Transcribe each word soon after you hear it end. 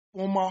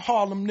On my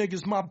Harlem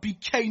niggas, my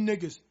BK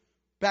niggas.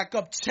 Back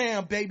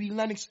uptown, baby,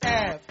 Lenox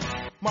Ave.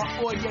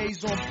 My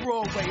Oyes on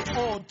Broadway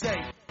all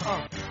day.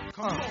 Come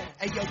on.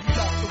 Hey, yo, you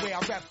love the way I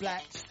rap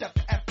black. Step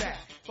the F back.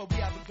 But we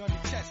haven't done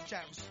the test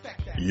chat.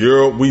 Respect that.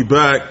 Yo, we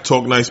back.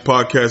 Talk Nice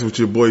Podcast with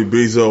your boy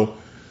Bezo.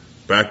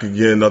 Back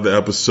again, another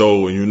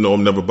episode. And you know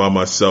I'm never by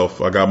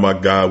myself. I got my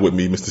guy with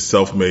me, Mr.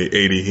 Selfmade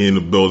 80. He in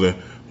the building.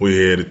 We're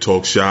here to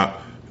talk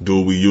shop. Do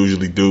what we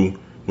usually do.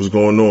 What's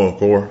going on,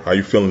 Cor? How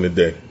you feeling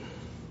today?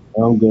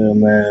 I'm good,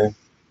 man.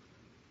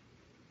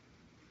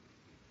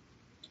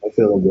 I'm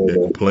feeling good.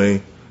 Can't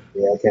complain.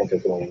 Yeah, I can't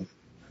complain.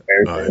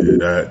 I hear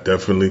that,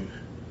 definitely.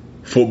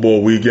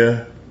 Football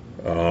weekend.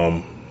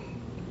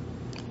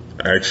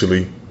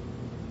 Actually,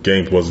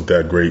 games wasn't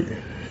that great,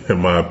 in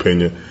my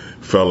opinion.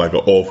 Felt like an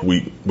off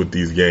week with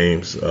these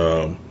games.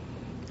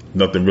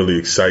 Nothing really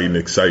exciting.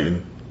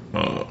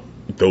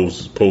 Those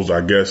supposed,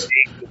 I guess,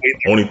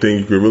 only thing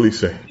you could really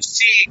say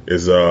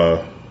is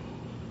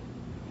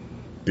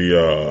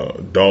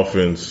the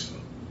Dolphins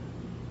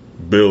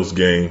Bills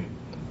game,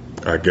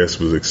 I guess,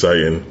 was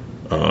exciting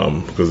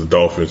because the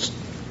Dolphins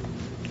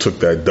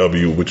took that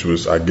W, which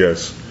was, I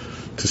guess,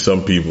 to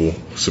some people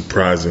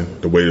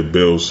surprising, the way the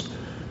Bills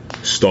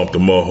stomped the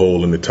mud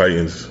hole in the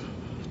Titans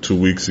 2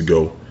 weeks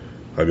ago.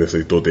 I guess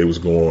they thought they was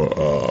going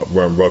to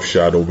run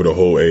roughshod over the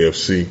whole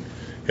AFC,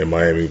 and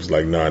Miami was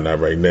like, nah, not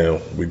right now.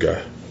 We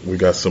got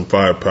some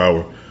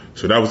firepower.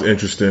 So that was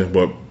interesting,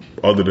 but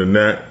other than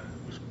that,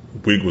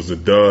 week was a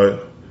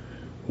dud.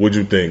 What'd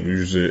you think?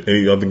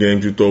 Any other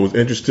games you thought was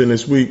interesting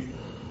this week?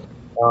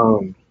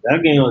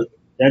 That game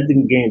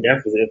definitely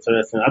was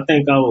interesting. I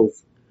think I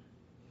was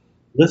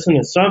listening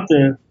to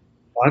something.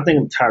 I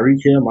think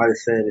Tyreek Hill might have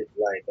said it.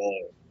 Like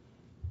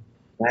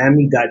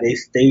Miami got their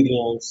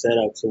stadium set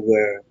up to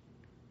where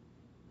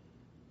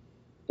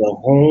the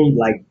home,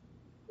 like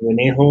when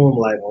they home,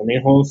 like on their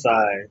home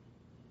side,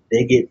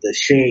 they get the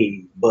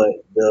shade,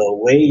 but the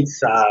away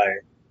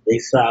side, they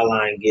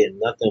sideline get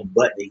nothing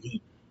but the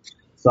heat.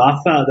 So I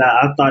thought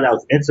that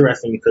was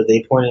interesting because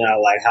they pointed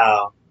out like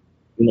how,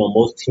 you know,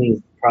 most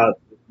teams not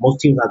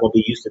gonna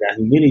be used to that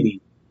humidity,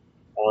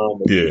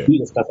 heat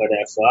and stuff like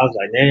that. So I was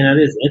like, man, that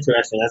is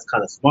interesting. That's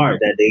kind of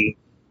smart that they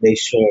make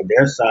sure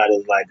their side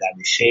is like got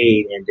the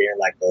shade, and then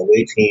like the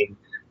away team,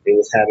 they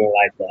was having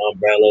like the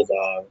umbrellas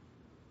or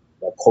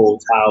the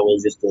cold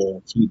towels just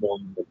to keep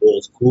the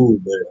Bills cool.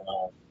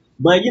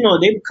 But you know,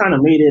 they kind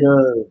of made it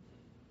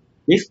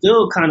they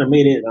still kind of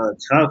made it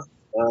tough.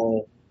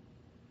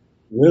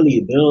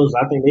 Really, Bills,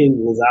 I think they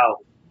was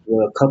out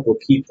with a couple of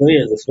key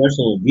players,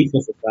 especially on the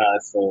defensive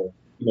side. So,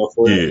 you know,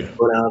 for them to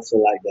go down to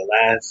like the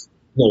last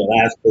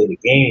play of the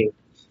game,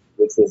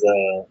 which was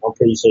I'm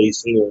pretty sure you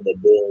seen it with the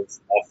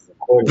Bills off the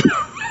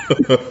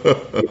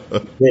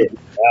recording.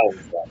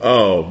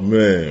 Oh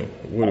man,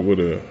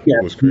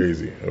 it was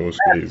crazy. It was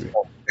crazy.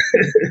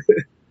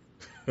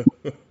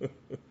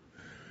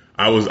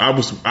 Because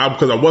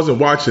I wasn't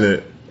watching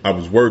it. I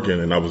was working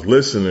and I was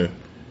listening,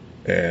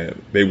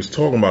 and they was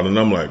talking about it,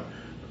 and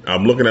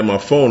I'm looking at my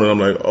phone, and I'm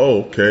like,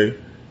 oh, okay,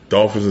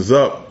 Dolphins is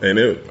up, and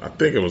I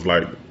think it was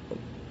like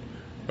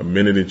a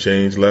minute and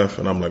change left,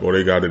 and I'm like, oh,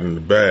 they got it in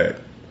the bag.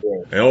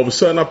 Yeah. And all of a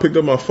sudden, I picked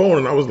up my phone,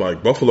 and I was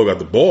like, Buffalo got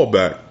the ball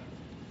back.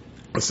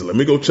 I said, let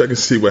me go check and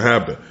see what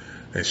happened.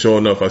 And sure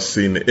enough, I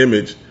seen the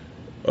image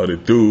of the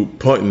dude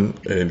punting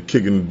and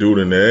kicking the dude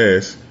in the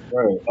ass,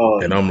 right.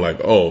 And I'm like,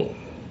 oh,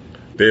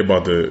 they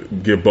about to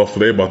get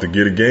Buffalo, they about to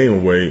get a game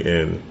away,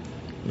 and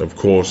of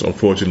course,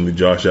 unfortunately,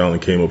 Josh Allen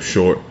came up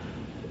short.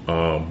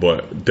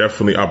 But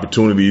definitely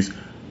opportunities.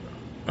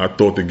 I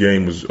thought the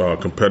game was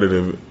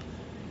competitive,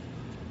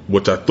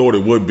 which I thought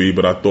it would be,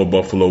 but I thought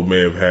Buffalo may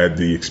have had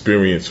the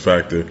experience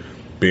factor,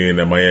 being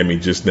that Miami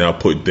just now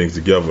putting things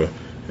together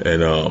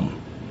and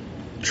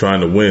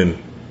trying to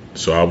win.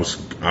 So I was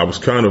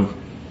kind of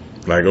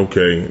like,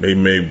 okay, they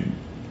may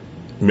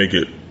make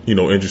it, you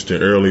know,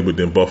 interesting early, but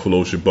then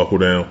Buffalo should buckle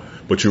down.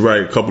 But you're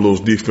right, a couple of those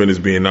defenders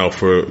being out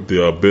for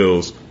the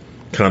Bills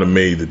kind of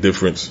made the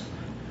difference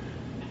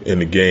in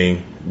the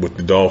game with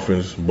the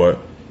Dolphins. But,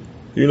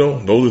 you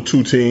know, those are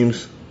two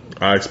teams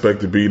I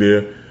expect to be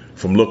there.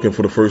 From looking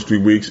for the first 3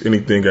 weeks,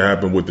 anything can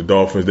happen with the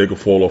Dolphins. They could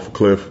fall off a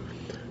cliff.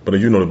 But,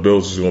 you know, the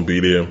Bills is going to be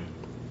there.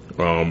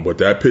 But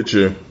that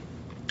picture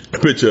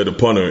of the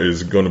punter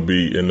is going to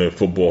be in the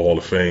Football Hall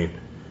of Fame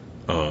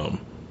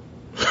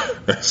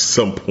at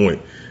some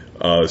point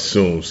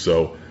soon.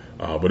 So,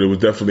 but it was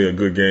definitely a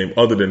good game.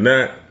 Other than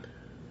that,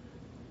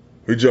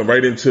 we jump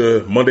right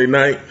into Monday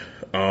night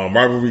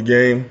rivalry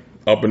game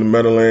up in the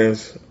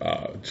Meadowlands.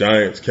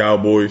 Giants,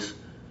 Cowboys,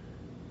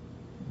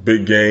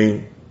 big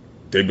game.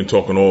 They've been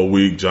talking all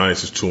week.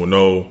 Giants is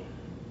 2-0.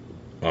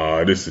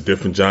 This is a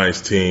different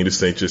Giants team.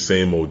 This ain't just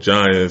same old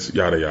Giants.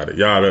 Yada yada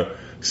yada.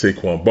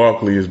 Saquon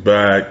Barkley is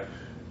back.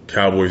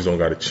 Cowboys don't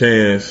got a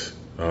chance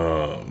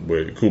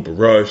with Cooper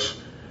Rush.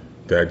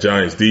 That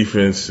Giants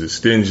defense is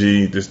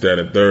stingy. This, that,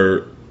 and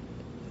third.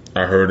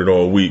 I heard it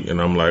all week,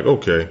 and I'm like,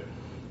 okay.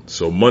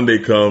 So Monday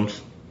comes,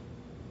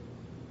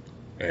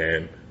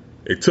 and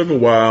it took a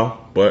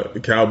while, but the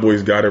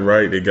Cowboys got it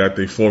right. They got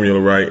their formula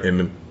right,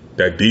 and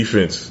that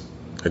defense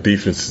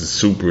is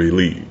super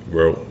elite,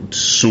 bro.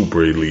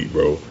 Super elite,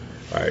 bro.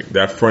 Like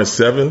that front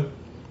seven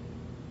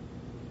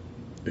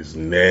is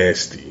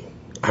nasty.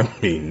 I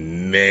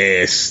mean,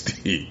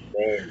 nasty.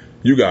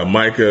 You got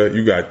Micah,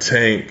 you got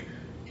Tank,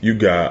 you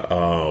got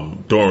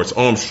Dorrance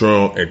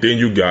Armstrong, and then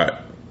you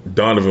got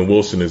Donovan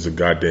Wilson is a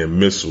goddamn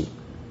missile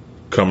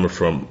coming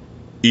from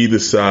either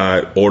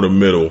side or the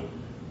middle.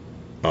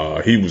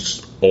 He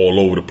was all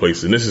over the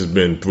place, and this has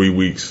been 3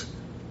 weeks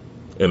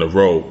in a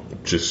row,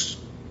 just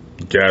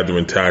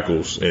gathering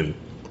tackles. And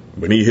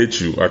when he hits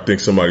you, I think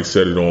somebody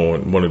said it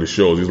on one of the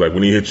shows. He's like,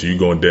 when he hits you, you're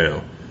going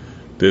down.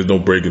 There's no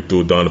breaking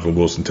through a Donovan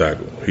Wilson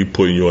tackle. He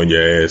putting you on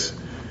your ass,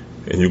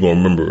 and you're going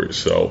to remember it.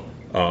 So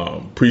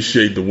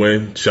appreciate the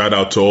win. Shout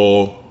out to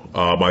all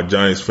my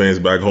Giants fans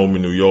back home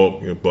in New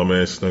York, bum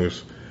ass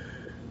niggas.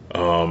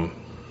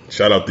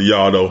 Shout out to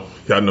y'all, though.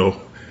 Y'all know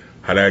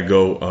how that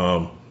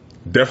go.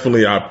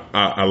 Definitely,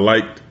 I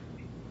liked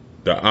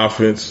the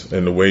offense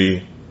and the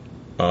way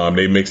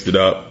they mixed it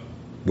up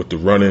with the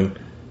running.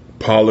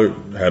 Pollard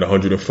had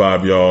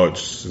 105 yards.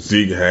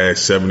 Zeke had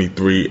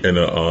 73 in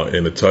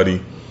a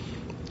tutty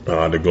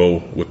to go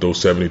with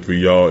those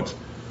 73 yards.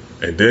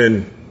 And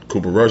then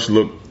Cooper Rush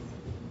looked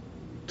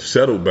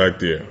settled back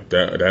there.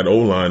 That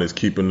O-line is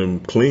keeping them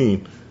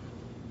clean,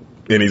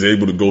 and he's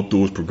able to go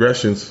through his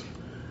progressions.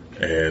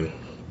 And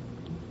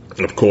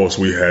of course,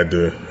 we had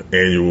the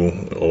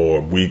annual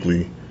or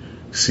weekly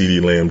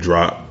CeeDee Lamb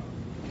drop,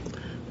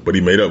 but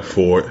he made up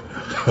for it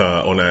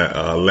on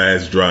that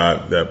last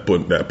drive that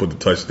put the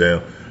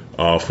touchdown.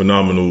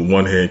 Phenomenal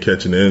one-hand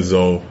catch in the end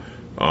zone,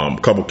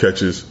 couple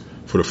catches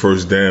for the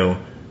first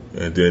down,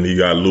 and then he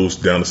got loose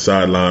down the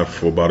sideline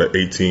for about an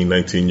 18,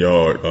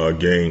 19-yard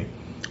gain.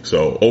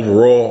 So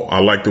overall, I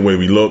like the way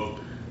we look.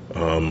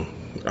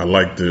 I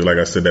like like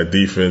I said, that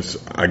defense.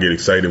 I get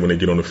excited when they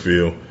get on the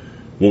field.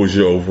 What was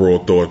your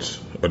overall thoughts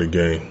of the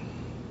game?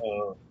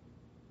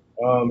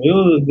 It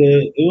was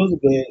good. It was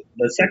good.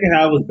 The second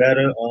half was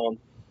better.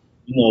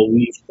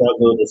 We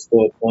struggled to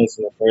score points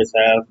in the first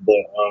half,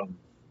 but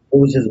it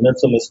was just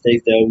mental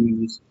mistakes that we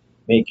was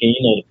making.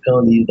 The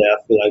penalties that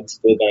I feel like we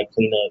still got to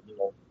clean up.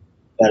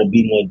 Got to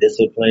be more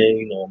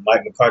disciplined.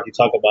 Mike McCarthy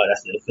talk about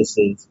that's the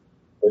emphasis.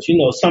 But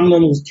some of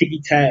them was ticky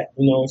tack.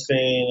 You know what I'm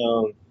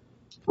saying?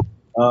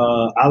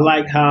 I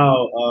like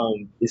how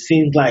it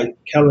seems like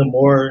Kellen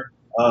Moore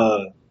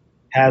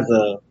has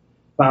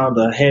found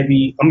a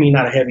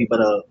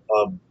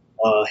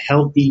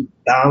healthy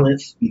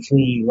balance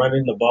between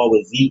running the ball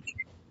with Zeke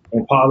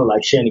and Pollard,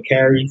 like sharing the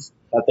carries.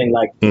 I think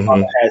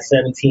Pollard had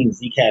 17,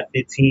 Zeke had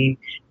 15,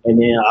 and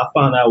then I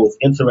found out was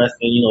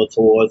interesting.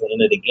 Towards the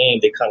end of the game,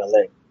 they kind of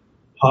let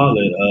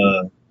Pollard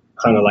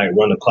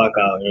run the clock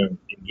out and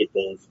get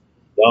those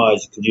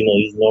yards because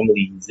he's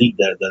normally Zeke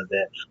that does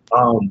that.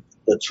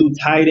 The two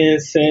tight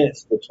end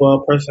sets, the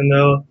 12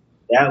 personnel,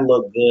 that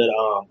looked good.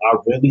 I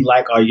really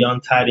like our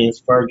young tight ends,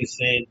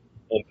 Ferguson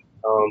and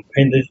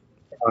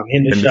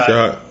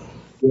Hendershot.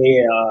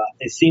 Yeah,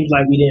 it seems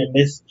like we didn't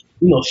miss,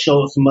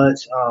 Schultz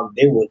much.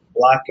 They were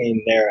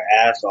blocking their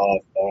ass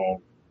off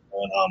on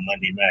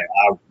Monday night.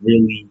 I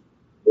really,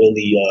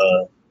 really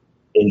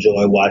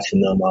enjoy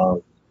watching them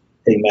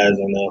take matters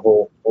on their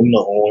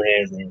own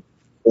hands and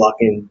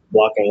blocking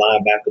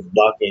linebackers,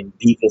 blocking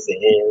defensive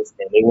ends,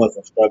 and they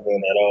wasn't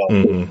struggling at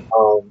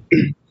all.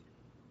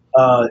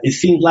 It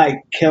seemed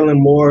like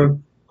Kellen Moore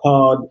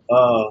called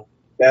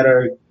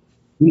better,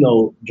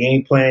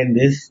 game plan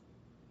this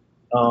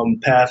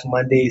past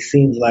Monday. It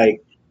seems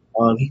like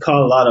he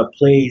called a lot of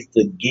plays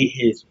to get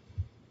his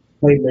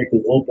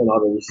playmakers open or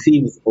the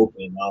receivers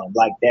open.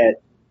 Like that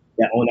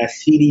on that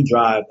CD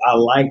drive, I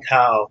liked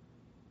how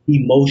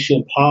he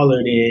motioned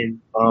Pollard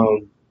in,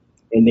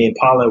 and then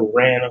Pollard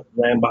ran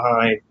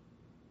behind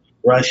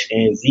Rush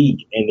and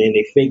Zeke, and then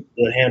they faked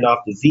the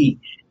handoff to Zeke,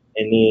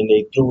 and then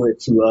they threw it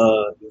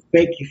to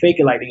fake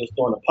it like they was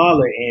throwing to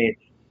Pollard, and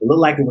it looked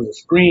like it was a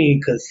screen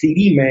because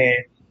CD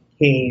man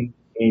came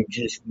and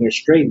just went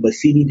straight, but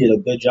CD did a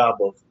good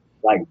job of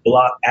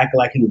acting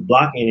like he was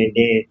blocking, and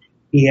then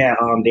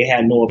they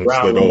had Noah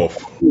Brown.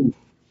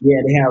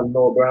 They had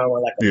Noah Brown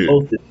like a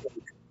post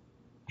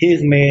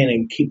his man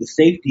and keep the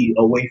safety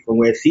away from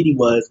where CD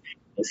was,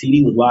 and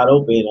CD was wide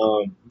open.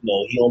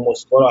 He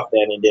almost scored off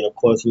that, and then of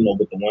course, with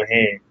the one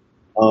hand.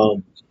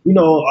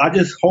 I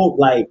just hope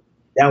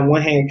that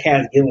one hand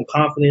catch give him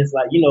confidence.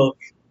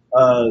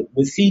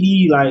 With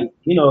CD, like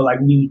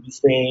we be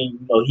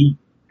saying, he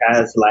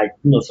has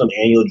some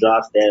annual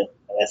drops that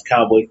as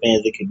Cowboy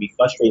fans it can be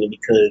frustrating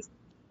because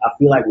I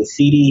feel like with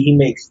CD he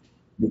makes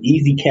the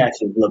easy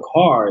catches look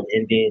hard,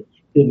 and then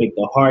he'll make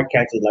the hard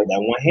catches like that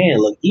one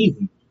hand look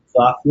easy.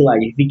 So I feel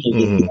like if he can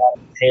just get out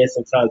of his head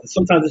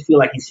sometimes I feel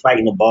like he's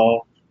fighting the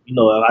ball.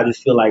 I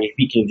just feel like if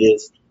he can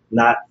just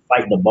not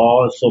fight the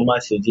ball so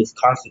much and just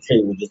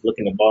concentrate with just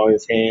looking at the ball in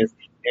his hands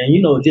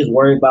and, just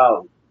worry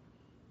about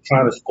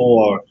trying to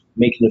score or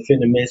making the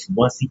defender miss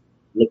once he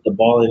lift the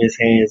ball in his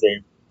hands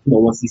and,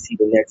 once he see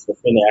the next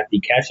defender after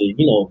he catches it,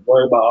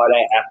 worry about all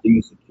that after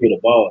you secure the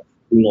ball,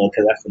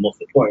 because that's the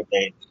most important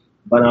thing.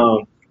 But,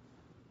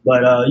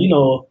 But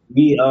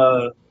we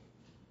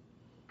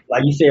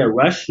like you said,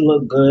 Rush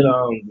looked good.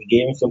 We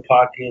gave him some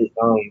pocket,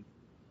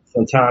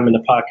 some time in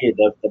the pocket.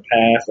 The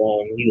pass,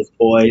 he was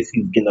poised.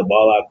 He was getting the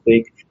ball out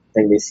quick. I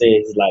think they said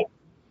he's like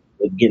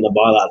getting the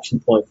ball out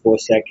 2.4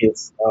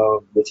 seconds,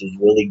 which is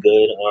really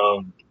good.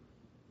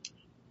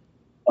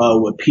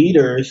 With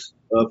Peters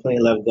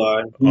playing left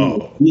guard,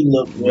 Oh he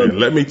looked real man, good.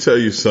 let me tell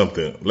you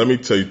something. Let me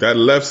tell you that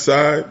left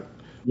side,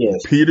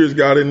 Yes, Peters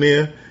got in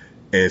there,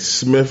 and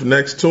Smith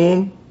next to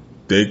him.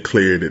 They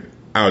cleared it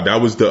out.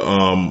 That was the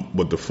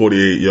with the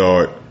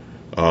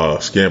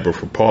 48-yard scamper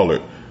for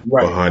Pollard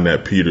right. behind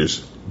that Peters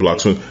block.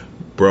 So,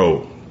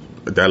 bro,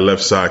 that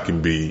left side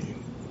can be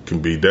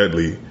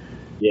deadly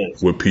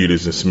Yes. with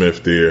Peters and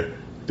Smith there.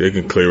 They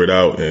can clear it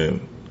out, and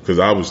because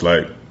I was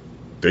like,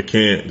 they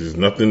can't. There's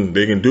nothing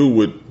they can do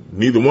with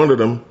neither one of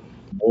them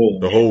Oh,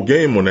 the man. whole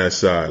game on that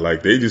side.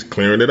 Like they just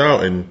clearing it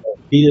out, and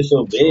Peters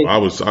so so big. I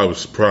was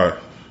surprised.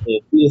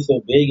 Peters so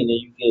big, and then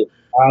you get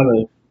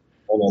Tyler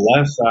on the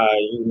left side.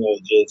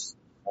 Just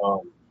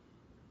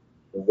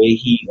the way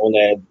he on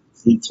that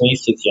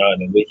 26 yard,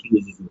 the way he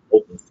was just in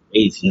open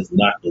space, just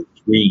knocking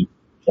three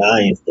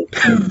Giants the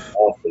feet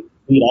off the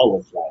feet. I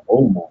was like,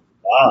 oh my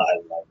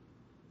god! Like,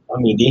 I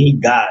mean,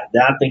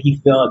 then I think he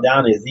fell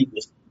down and Zeke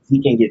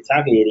can get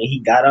tackled, and he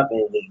got up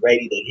and was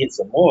ready to hit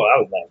some more. I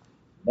was like,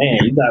 man,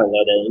 you gotta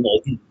love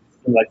that. He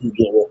seems like he's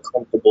getting real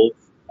comfortable.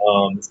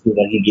 It seems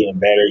like he's getting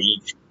better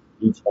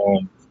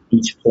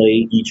each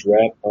play, each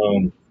rep.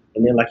 And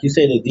then like you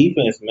say, the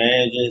defense,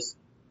 man, just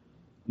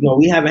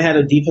we haven't had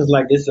a defense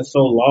like this in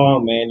so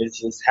long, man. It's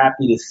just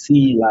happy to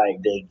see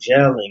like they're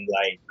gelling,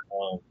 like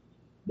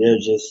they're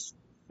just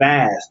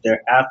fast.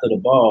 They're after the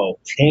ball.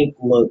 Tank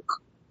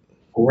look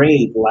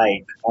great.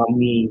 Like, I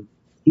mean,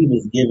 he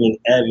was giving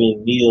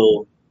Evan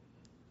Neal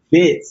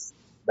fits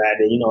back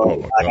then. Oh my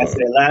Like I god.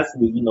 said last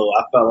week,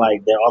 I felt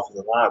like their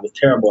offensive line was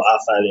terrible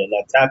outside of their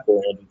left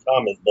tackle, Andrew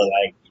Thomas. But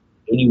like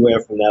anywhere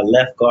from that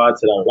left guard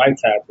to that right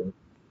tackle,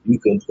 you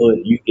can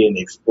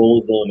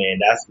expose them,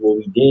 and that's what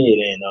we did.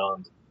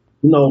 And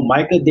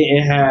Micah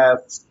didn't have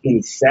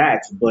any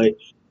sacks, but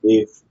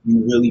if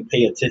you really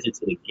pay attention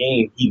to the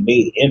game, he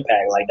made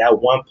impact. Like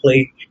that one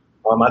play,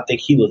 I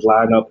think he was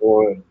lined up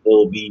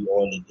it'll be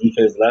on the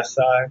defense left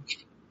side,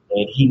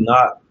 and he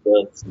knocked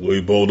the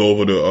We bowled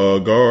over the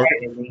guard.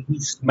 and when he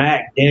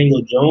smacked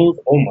Daniel Jones.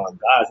 Oh my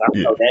gosh, I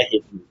Yeah. felt that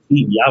hit through the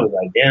TV. I was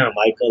like, damn,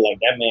 Michael, like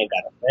that man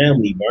got a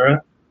family, bro.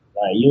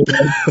 Like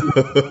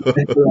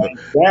like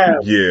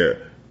damn, Yeah.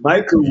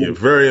 Michael Yeah, was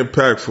very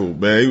impactful,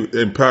 man.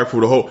 Impactful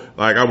the whole.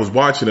 Like I was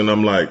watching, and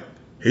I'm like,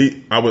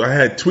 I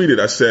had tweeted.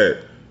 I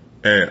said,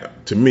 and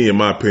to me, in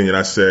my opinion,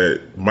 I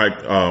said,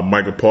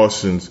 Micah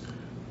Parsons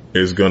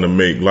is gonna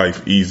make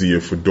life easier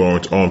for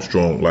Dorrance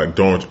Armstrong. Like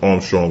Dorrance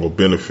Armstrong will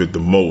benefit the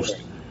most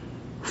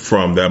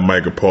from that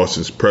Micah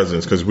Parsons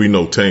presence because we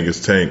know Tank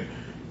is Tank,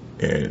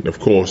 and of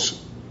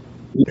course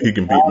he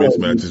can beat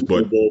mismatches.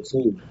 But good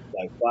too.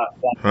 Like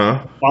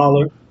huh?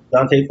 Fowler,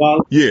 Dante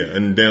Fowler. Yeah,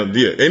 and down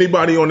yeah,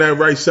 anybody on that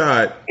right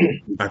side,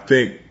 I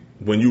think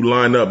when you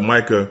line up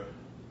Micah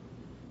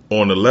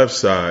on the left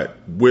side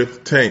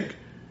with Tank,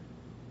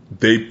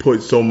 they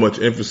put so much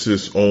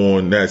emphasis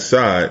on that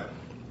side,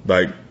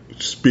 like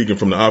speaking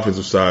from the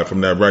offensive side,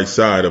 from that right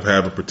side of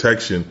having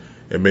protection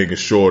and making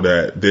sure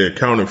that they're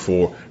accounted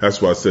for.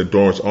 That's why I said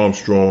Dorrance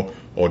Armstrong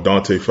or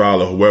Dante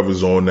Fowler,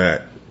 whoever's on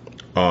that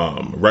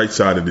right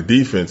side of the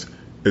defense,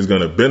 is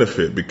going to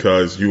benefit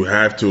because you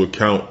have to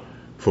account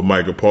for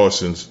Micah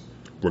Parsons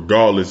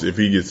regardless if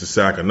he gets a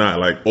sack or not.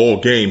 Like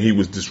all game, he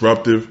was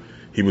disruptive.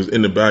 He was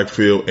in the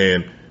backfield,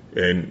 and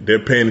they're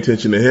paying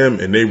attention to him,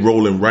 and they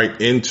rolling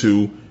right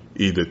into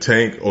either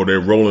Tank or they're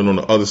rolling on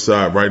the other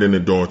side right into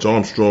Dorrance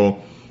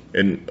Armstrong.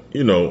 And,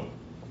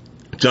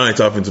 Giants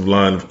offensive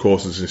line, of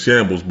course, is in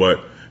shambles,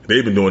 but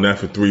they've been doing that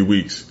for 3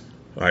 weeks.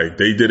 Like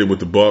they did it with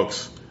the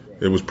Bucks.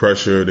 It was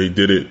pressure. They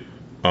did it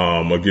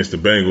against the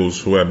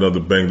Bengals, who had another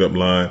banged up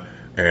line.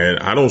 And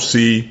I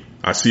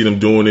see them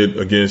doing it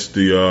against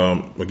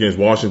against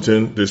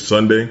Washington this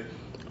Sunday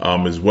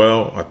as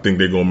well. I think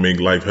they're gonna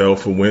make life hell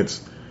for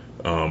Wentz.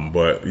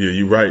 But yeah,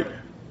 you're right.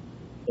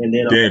 And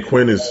then Dan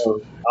Quinn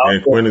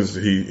is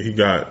he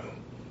got,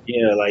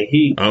 yeah, like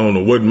he. I don't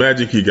know what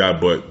magic he got,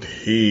 but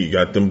he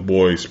got them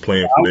boys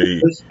playing for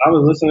their. I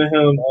was listening to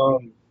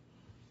him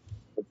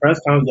the press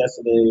conference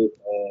yesterday.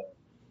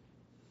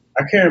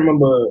 I can't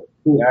remember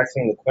who asked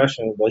him the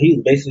question, but he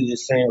was basically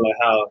just saying like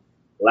how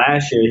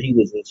last year he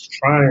was just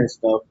trying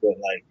stuff with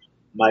like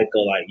Micah,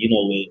 like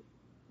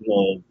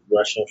with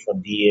rushing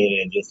from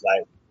DN and just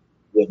like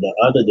with the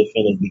other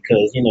defenders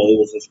because it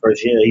was his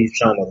first year. He's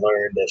trying to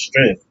learn their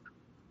strength,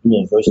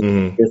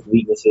 versus his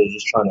weaknesses,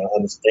 just trying to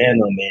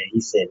understand them. And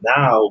he said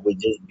now with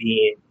just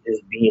being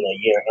a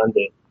year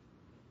under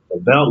the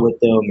belt with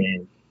them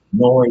and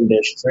knowing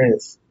their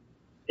strengths,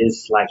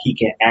 it's like he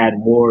can add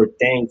more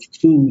things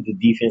to the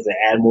defense and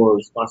add more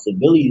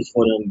responsibilities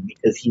for them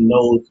because he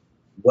knows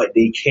what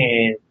they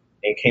can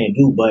and can't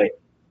do, but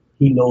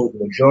he knows the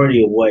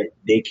majority of what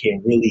they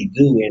can really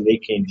do, and they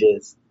can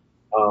just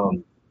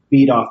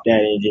feed off that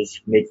and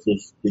just makes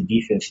the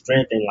defense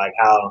strengthen, like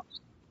how,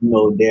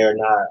 they're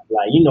not,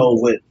 like,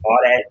 with all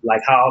that,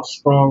 like how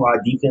strong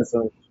our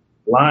defensive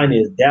line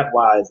is depth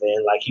wise.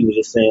 And like he was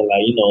just saying,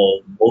 like,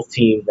 most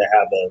teams that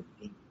have a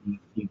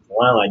deep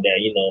line like that,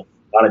 a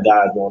lot of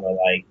guys want to,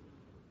 like,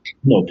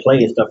 play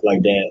and stuff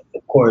like that.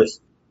 Of course,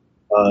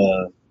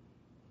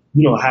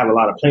 have a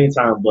lot of playing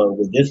time, but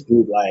with this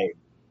group, like,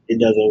 it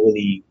doesn't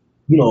really,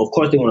 of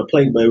course they want to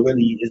play, but it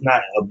really is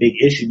not a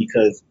big issue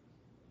because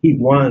he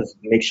wants to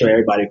make sure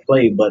everybody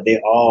play, but they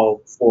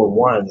all for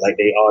one, like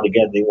they all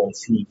together, they want to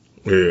see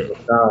the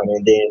time.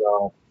 And then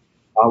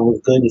I was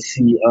good to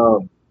see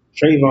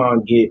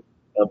Trayvon get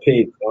a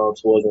pick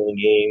towards the end of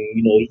the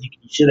game.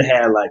 He should have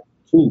had like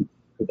two.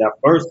 That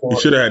first one,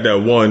 he should have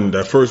had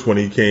that first one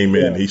he came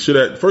in. He should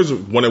have first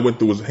one that went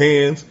through his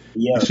hands.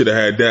 Yeah. He should have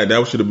had that.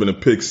 That should have been a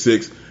pick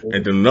six. Yeah.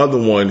 And then another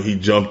one he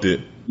jumped it.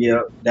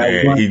 Yeah,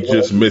 and he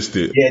just missed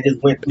it. Yeah, it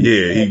just went through.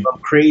 Yeah, he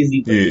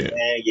crazy. Yeah.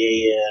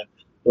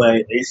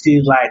 But it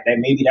seems like that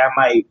maybe that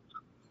might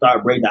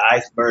start breaking the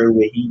iceberg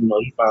where he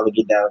finally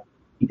he got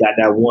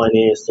that one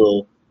in.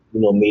 So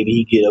maybe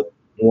he get a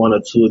one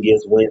or two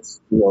against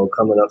Wentz.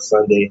 Coming up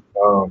Sunday.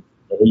 And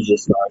he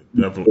just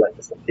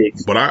started some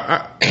picks. But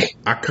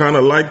I kind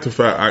of like the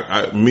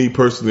fact. Me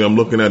personally, I'm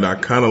looking at it. I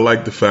kind of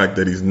like the fact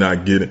that he's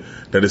not getting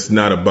that. It's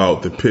not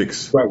about the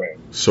picks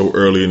so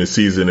early in the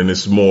season, and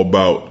it's more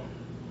about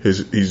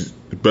his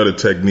better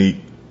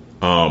technique.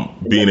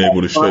 Being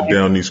able to shut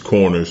down these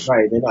corners.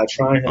 Right, they're not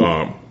trying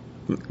him.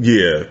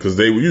 Yeah, because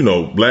they,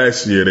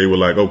 last year they were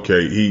like,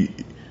 okay,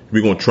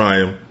 we're gonna try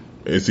him.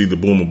 It's either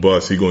boom or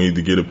bust. He's gonna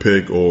either get a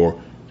pick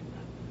or,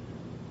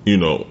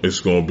 it's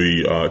gonna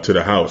be to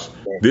the house.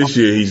 This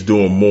year he's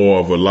doing more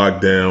of a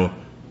lockdown.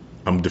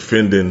 I'm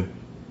defending.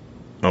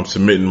 I'm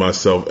submitting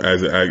myself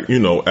as a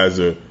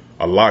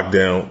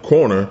lockdown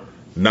corner,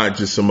 not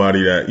just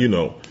somebody that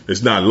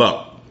it's not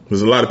luck.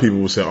 There's a lot of people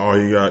who say, oh,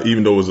 he got,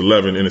 even though it was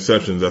 11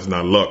 interceptions, that's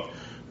not luck.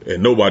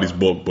 And nobody's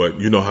book,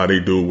 but you know how they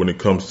do when it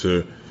comes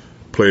to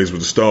players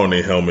with a star on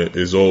their helmet.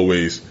 It's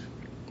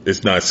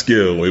not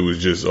skill. It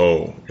was just,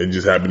 it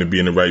just happened to be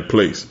in the right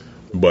place.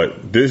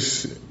 But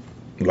this,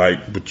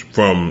 like,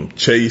 from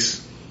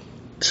Chase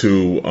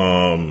to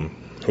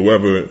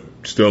whoever,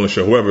 Sterling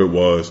Show,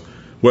 whoever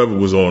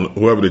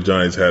the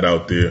Giants had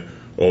out there,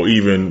 or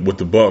even with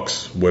the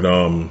Bucks, with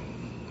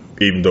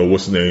even though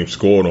what's his name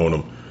scored on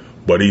him,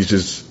 but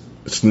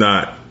it's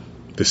not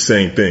the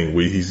same thing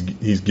where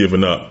he's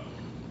giving up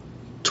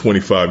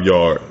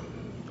 25-yard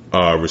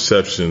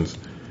receptions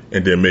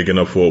and then making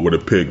up for it with a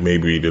pick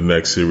maybe the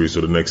next series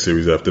or the next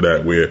series after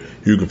that where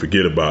you can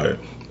forget about it.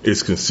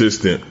 It's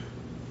consistent.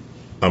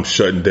 I'm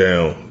shutting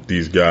down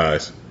these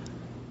guys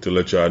to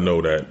let y'all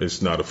know that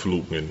it's not a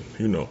fluke, and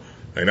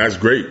and that's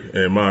great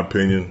in my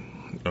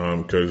opinion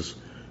because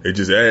it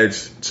just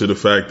adds to the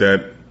fact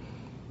that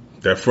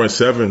that front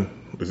seven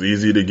is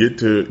easy to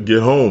get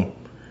home.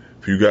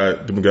 If you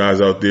got them guys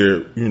out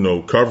there,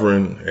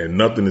 covering and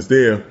nothing is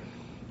there,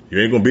 you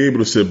ain't going to be able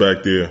to sit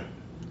back there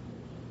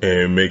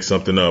and make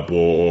something up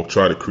or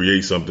try to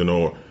create something.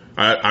 Or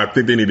I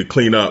think they need to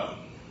clean up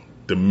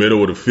the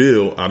middle of the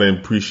field. I didn't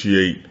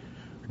appreciate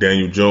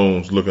Daniel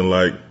Jones looking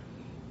like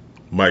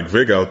Mike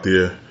Vick out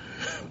there,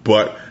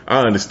 but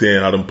I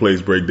understand how them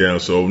plays break down,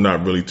 so I'm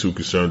not really too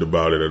concerned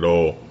about it at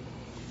all.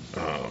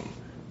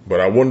 But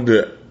I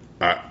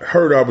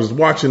was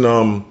watching,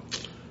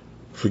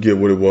 forget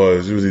what it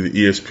was. It was either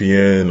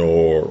ESPN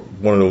or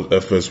one of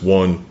those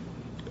FS1.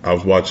 I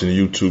was watching a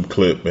YouTube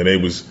clip, and they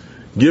was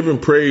giving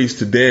praise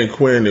to Dan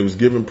Quinn. They was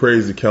giving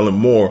praise to Kellen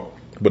Moore,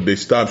 but they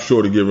stopped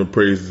short of giving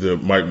praise to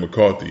Mike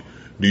McCarthy.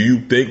 Do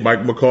you think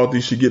Mike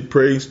McCarthy should get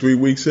praise 3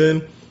 weeks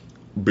in?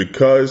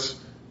 Because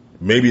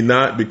maybe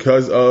not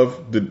because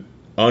of the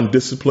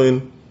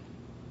undisciplined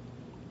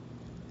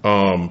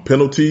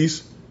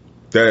penalties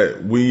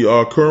that we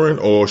are current,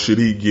 or should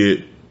he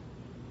get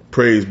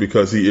praise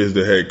because he is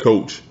the head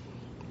coach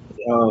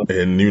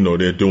and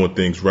they're doing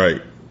things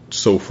right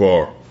so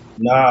far?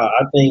 Nah,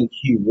 I think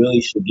he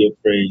really should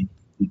get praise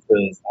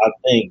because I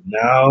think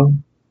now,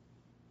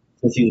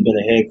 since he's been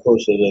a head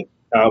coach of the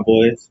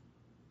Cowboys,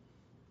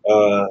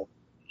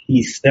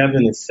 he's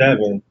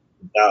 7-7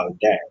 without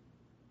Dak,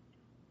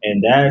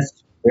 and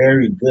that's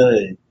very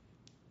good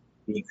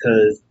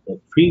because the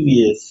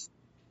previous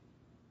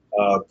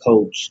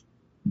coach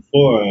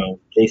before him,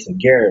 Jason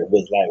Garrett,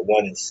 was like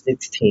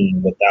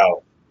 1-16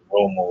 without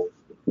Romo,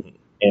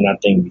 and I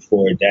think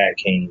before that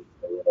came.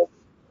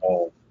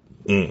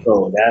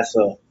 So that's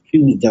a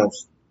huge jump.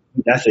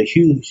 That's a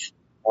huge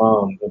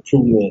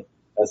improvement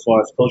as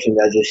far as coaching.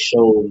 That just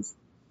shows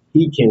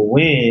he can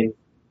win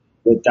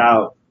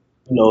without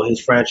his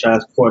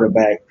franchise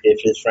quarterback.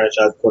 If his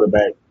franchise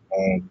quarterback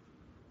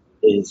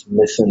is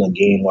missing a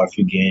game or a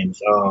few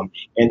games,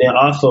 and then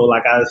also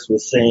like I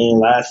was saying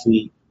last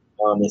week,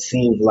 it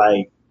seems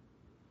like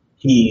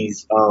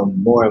he's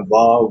more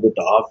involved with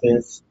the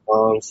offense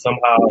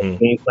somehow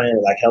game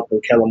plan, like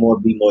helping Kellen Moore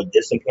be more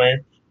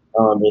disciplined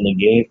in the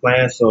game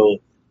plan. So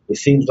it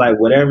seems like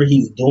whatever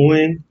he's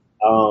doing,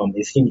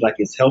 it seems like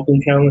it's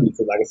helping Kellen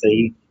because, like I said,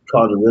 he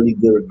called a really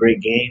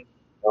great game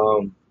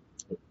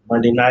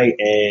Monday night,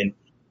 and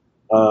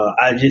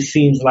it just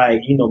seems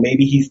like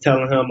maybe he's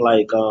telling him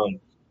like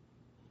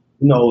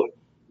you know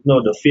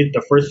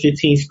the first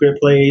 15 script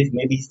plays.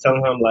 Maybe he's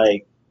telling him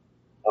like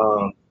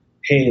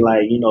hey,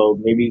 like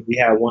maybe we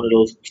had one of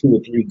those 2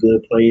 or 3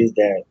 good plays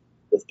that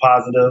was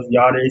positive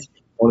yardage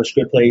on the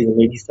script plays, and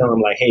maybe he's telling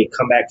him like, hey,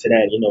 come back to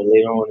that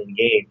later on in the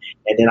game.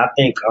 And then I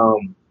think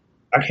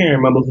I can't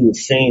remember who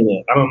was saying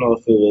it. I don't know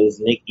if it was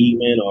Nick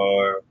Eatman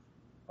or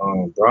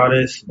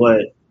Broadus,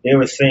 but they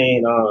were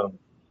saying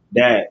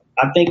that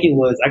I think it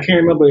was, I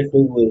can't remember if it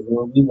was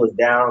when we was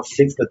down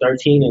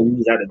 6-13 and we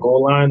was at the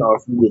goal line, or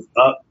if we was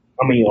up.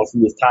 I mean, or if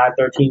we was tied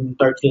 13-13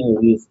 and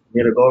we was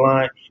near the goal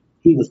line.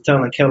 He was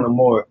telling Kellen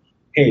Moore,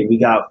 "Hey, we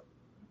got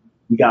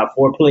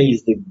 4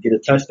 plays to get a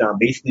touchdown."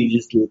 Basically,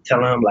 just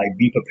telling him like,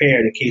 be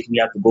prepared in case we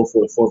have to go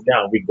for the 4th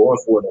down. We're going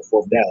for it on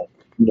 4th down.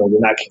 We're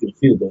not kicking the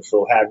field goal,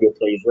 so have your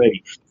plays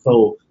ready.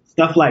 So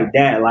stuff like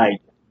that,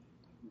 like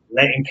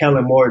letting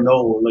Kellen Moore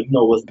know, like,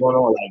 what's going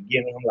on, like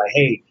giving him like,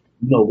 hey,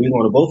 we're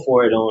going to go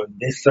for it on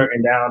this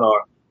certain down,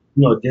 or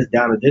this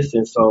down a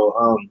distance.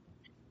 So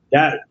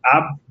that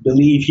I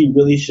believe he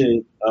really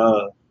should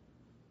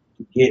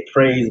get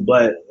praise.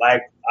 But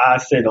like I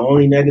said, the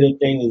only negative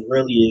thing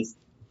is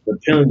the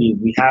penalties.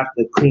 We have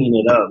to clean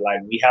it up.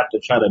 Like we have to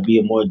try to be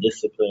a more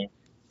disciplined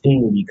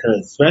team,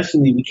 because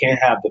especially we can't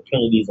have the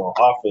penalties on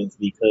offense,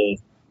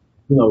 because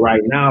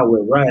right now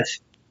with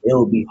Rush, it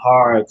will be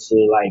hard to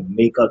like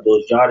make up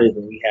those yardage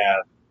when we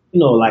have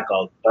like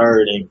a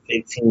 3rd and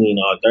 15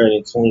 or 3rd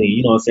and 20.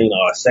 You know what I'm saying?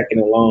 Or a 2nd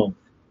and long.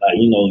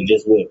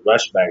 Just with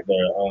Rush back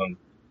there.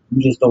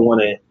 You just don't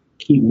want to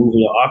keep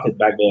moving your offense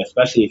back there,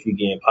 especially if you're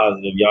getting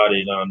positive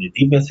yardage. The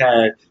defense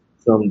had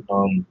some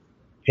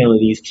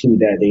penalties too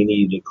that they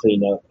needed to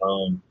clean up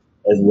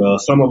as well.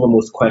 Some of them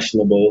was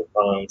questionable.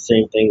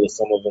 Same thing with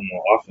some of them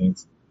on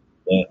offense.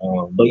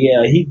 But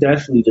yeah, he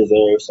definitely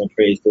deserves some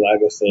praise. Because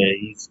like I said,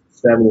 he's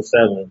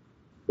 7-7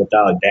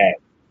 without Dak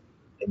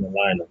in the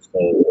lineup. So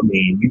I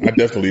mean, I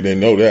definitely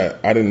didn't know that.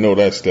 I didn't know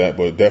that stat,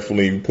 but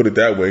definitely put it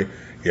that way.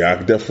 Yeah, I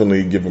could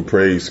definitely give him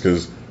praise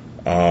because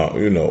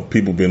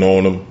people been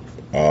on him,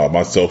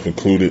 myself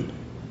included,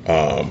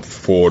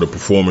 for the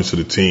performance of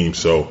the team.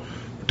 So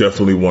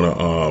definitely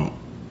want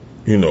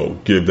to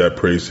give that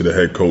praise to the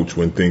head coach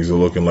when things are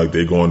looking like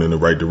they're going in the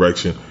right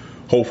direction.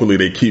 Hopefully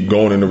they keep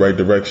going in the right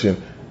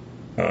direction.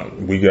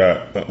 We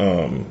got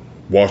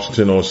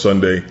Washington on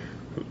Sunday.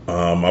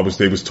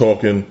 They was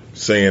talking,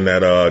 saying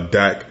that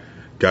Dak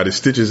got his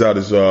stitches out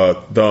his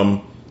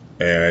thumb,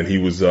 and he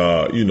was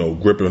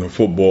gripping the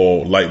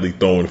football, lightly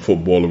throwing the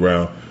football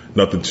around,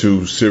 nothing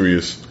too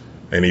serious.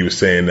 And he was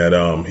saying that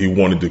he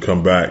wanted to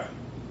come back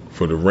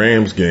for the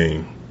Rams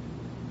game,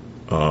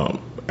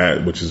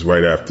 which is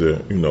right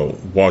after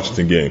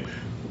Washington game.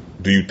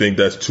 Do you think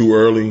that's too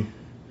early?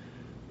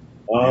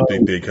 Do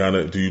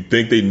you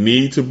think they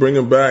need to bring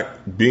him back?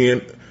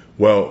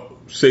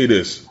 Say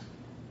this.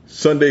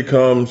 Sunday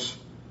comes,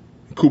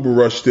 Cooper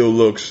Rush still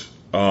looks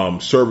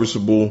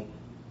serviceable.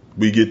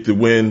 We get the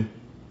win.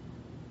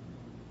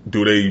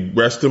 Do they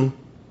rest him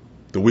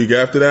the week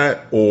after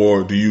that,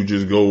 or do you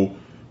just go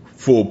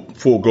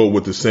full go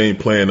with the same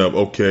plan of,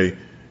 okay,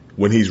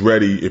 when he's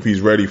ready, if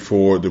he's ready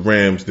for the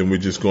Rams, then we're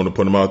just going to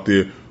put him out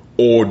there?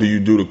 Or do you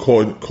do the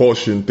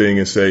caution thing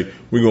and say,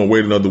 we're going to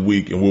wait another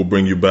week and we'll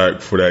bring you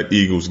back for that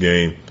Eagles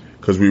game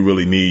because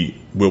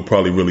we'll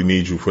probably really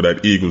need you for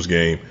that Eagles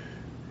game,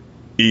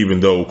 even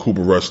though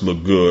Cooper Rush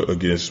looked good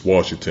against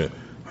Washington?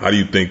 How do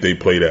you think they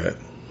play that?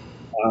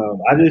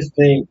 I just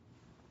think,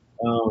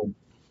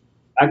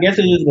 I guess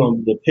it's just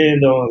going to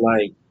depend on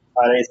like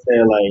how they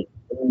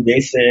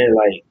said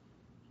like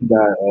he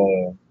got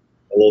a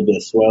little bit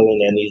of swelling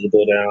that needs to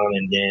go down,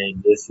 and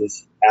then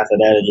after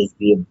that it'll just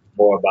be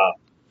more about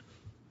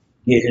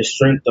get his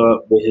strength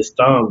up with his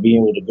thumb,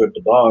 being able to grip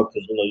the ball,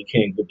 because you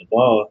can't grip the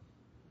ball.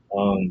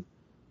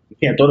 You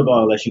can't throw the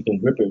ball unless you can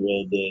grip it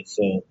real good.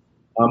 So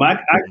I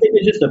think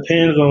it just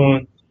depends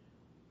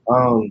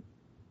on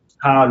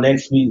how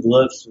next week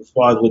looks as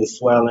far as with the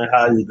swelling,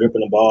 how he's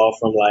gripping the ball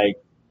from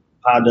like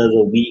how does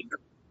a week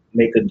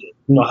make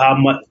how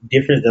much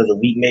difference does a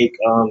week make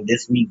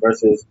this week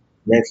versus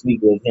next week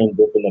with him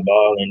gripping the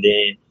ball, and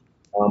then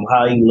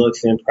how he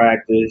looks in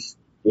practice,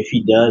 if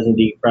he does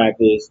indeed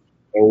practice,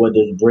 and what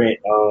does Brent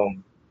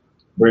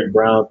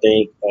Brown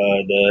think,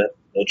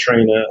 the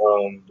trainer,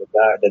 the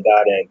guy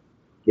that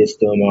gets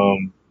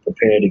them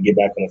prepared to get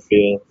back on the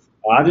field.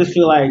 I just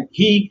feel like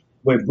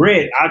with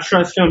Brent, I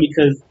trust him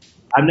because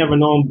I've never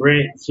known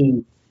Brent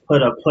to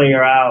put a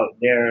player out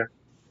there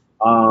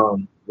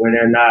when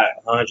they're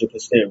not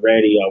 100%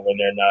 ready, or when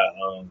they're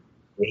not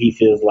when he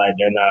feels like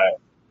they're not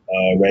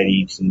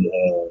ready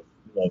to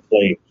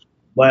play.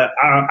 But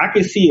I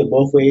can see it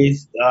both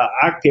ways.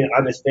 I can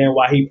understand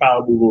why he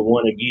probably would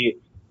want to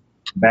get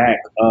back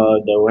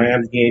the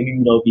Rams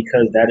game,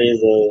 because that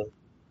is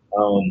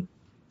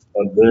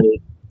a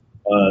good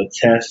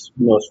test,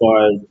 as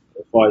far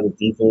as the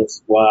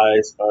defense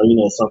wise,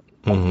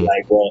 something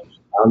like, well,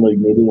 I don't know, you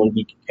maybe want to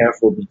be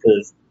careful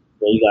because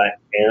You got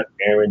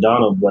Aaron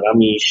Donald, but I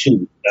mean,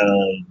 shoot,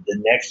 the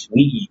next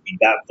week you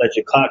got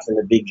Fletcher Cox and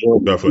the big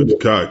Jordan. Got Fletcher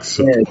Cox,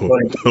 so Yeah, it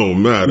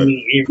don't matter. I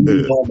mean, it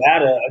really don't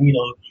matter,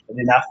 And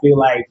then I feel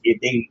like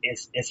if they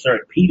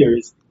insert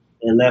Peters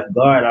in left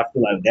guard, I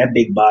feel like that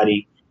big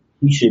body,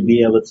 he should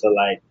be able to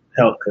like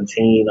help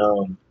contain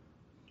Donald,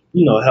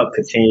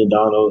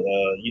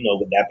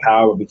 with that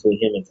power between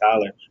him and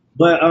Tyler.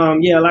 But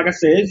yeah, like I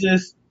said,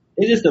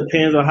 it just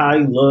depends on how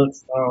he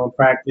looks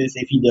practice.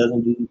 If he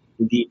doesn't do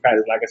deep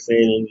practice, like I said,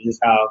 and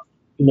just how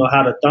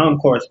the thumb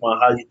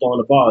corresponds, how he's throwing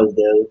the ball. Is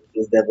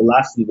there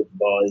velocity with the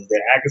ball? Is there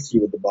accuracy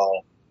with the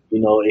ball?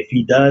 If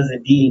he does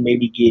indeed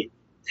maybe get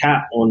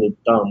tapped on the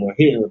thumb or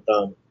hit on the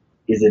thumb,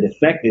 is it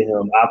affecting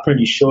him? I'm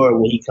pretty sure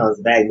when he comes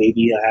back,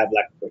 maybe he'll have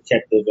like a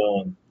protective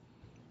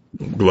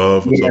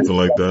glove or something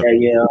like that.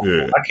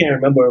 Yeah. I can't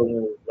remember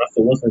when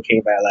Russell Wilson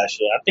came back last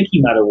year. I think he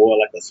might have wore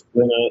like a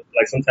splinter,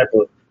 like some type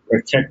of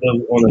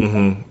protective on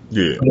the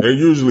Yeah, they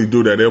usually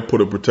do that. They'll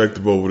put a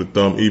protective over the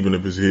thumb, even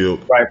if it's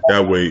healed. Right.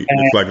 That way,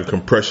 it's like a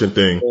compression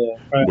thing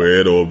where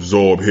it'll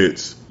absorb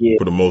hits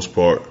for the most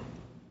part.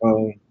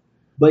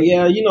 But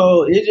yeah,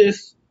 it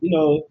just,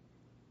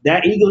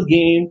 that Eagles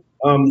game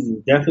is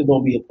definitely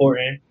going to be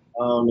important.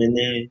 And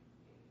then,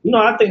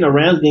 I think the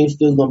Rams game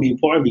still is going to be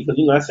important because,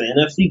 that's an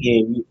NFC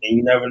game, and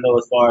you never know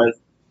as far as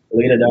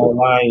later down the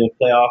line and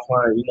playoff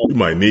line. You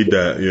might need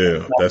that,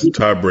 yeah. That's a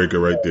tiebreaker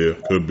right there.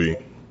 Could be.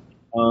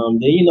 Then,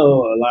 a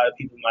lot of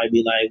people might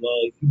be like,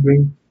 well,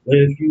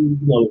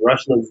 if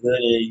Rush looks good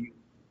and you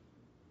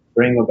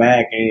bring him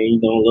back and he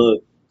don't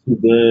look too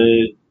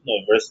good,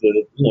 versus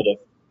the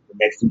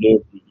next two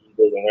games, the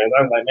Eagles and Rams.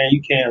 I was like, man,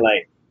 you can't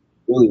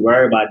really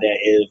worry about that.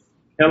 If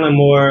Kellen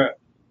Moore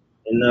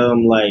and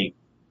them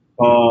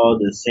call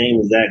the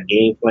same exact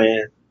game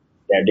plan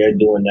that they're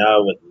doing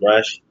now with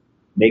Rush,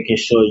 making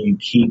sure you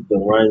keep the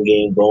run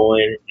game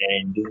going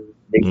and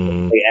make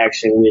play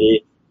action with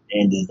it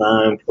and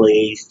design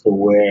plays to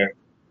where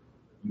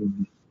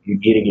you're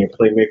getting your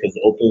playmakers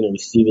open and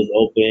receivers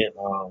open.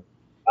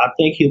 I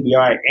think he'll be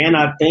all right. And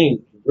I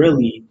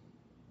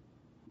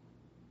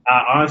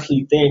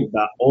honestly think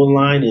the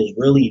O-line is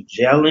really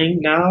gelling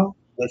now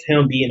with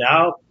him being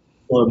out.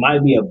 So it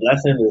might be a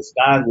blessing in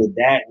disguise with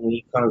that when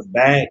he comes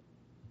back.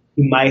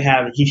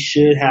 He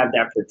should have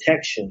that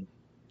protection.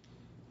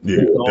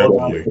 Yeah,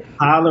 definitely.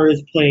 Tyler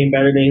is playing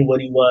better than what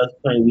he was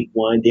playing week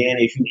one. Then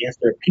if you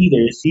insert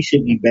Peters, he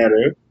should be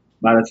better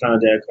by the time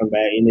that come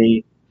back. And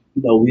then,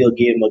 we'll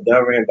get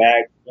McGovern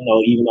back,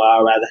 even though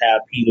I'd rather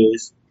have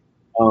Peters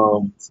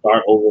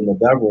start over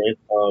McGovern.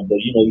 But,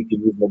 you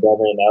can use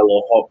McGovern in that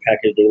little Hulk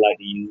package they like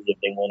to use if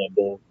they want to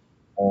go.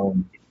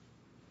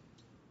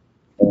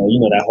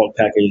 That Hulk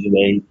package,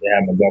 they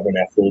have McGovern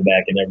at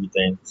fullback and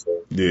everything.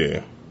 So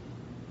yeah.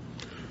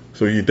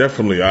 So I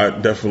definitely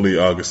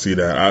could see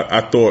that.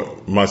 I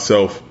thought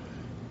myself,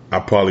 I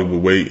probably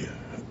would wait.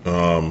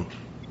 I'll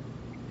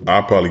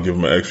probably give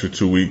him an extra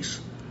 2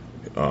 weeks,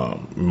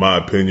 in my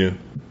opinion,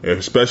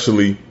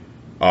 especially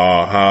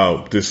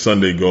how this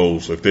Sunday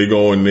goes. If they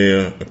go in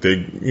there, if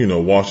they,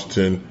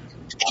 Washington,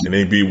 and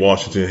they beat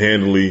Washington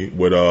handily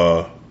with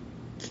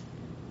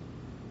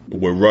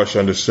Rush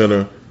under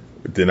center,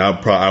 then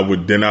I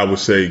would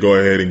say go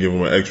ahead and give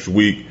him an extra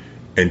week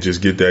and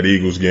just get that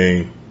Eagles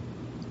game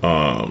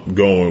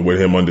going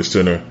with him under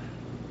center,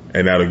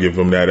 and that'll give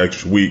him that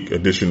extra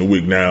additional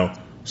week. Now,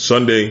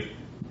 Sunday,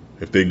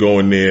 if they go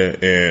in there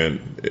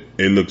and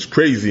it looks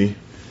crazy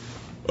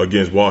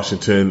against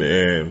Washington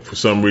and for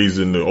some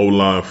reason the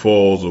O-line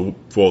falls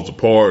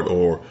apart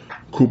or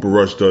Cooper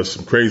Rush does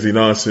some crazy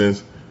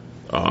nonsense,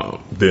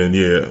 then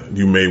yeah,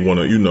 you may want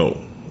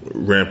to,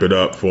 ramp it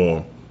up for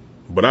him.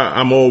 But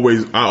I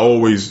always,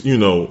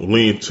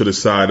 lean to the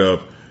side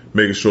of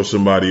making sure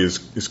somebody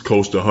is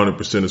close to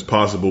 100% as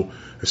possible,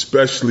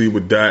 especially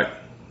with that.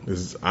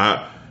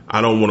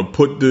 I don't want to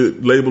put the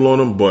label on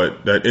him,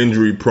 but that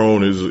injury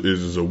prone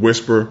is a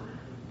whisper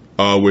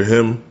with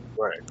him.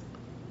 Right.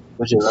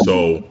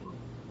 So,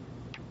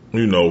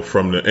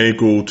 from the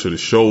ankle to the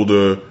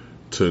shoulder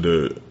to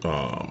the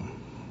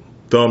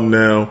thumb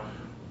now,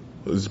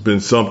 it's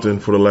been something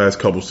for the last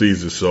couple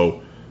seasons. So,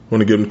 I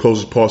want to get him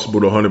close as possible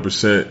to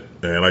 100%.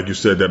 And like you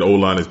said, that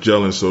O-line is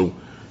gelling, so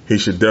he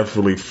should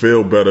definitely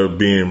feel better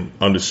being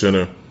under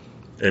center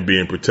and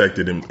being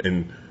protected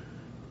and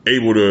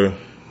able to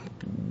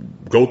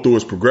go through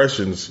his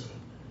progressions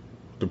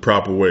the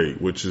proper way,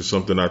 which is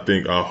something I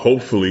think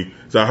hopefully,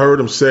 as I heard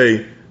him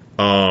say,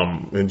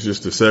 and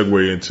just to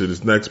segue into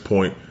this next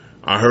point,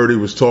 I heard he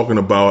was talking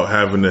about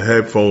having the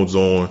headphones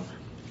on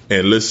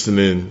and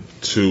listening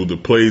to the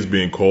plays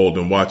being called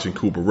and watching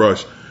Cooper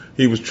Rush.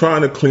 He was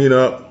trying to clean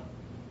up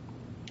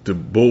the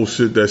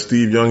bullshit that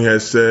Steve Young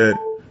has said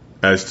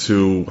as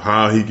to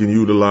how he can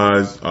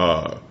utilize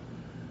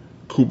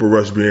Cooper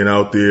Rush being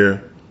out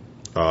there.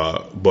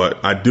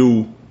 But I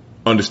do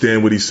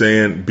understand what he's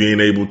saying, being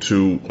able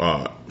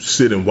to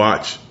sit and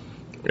watch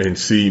and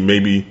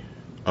see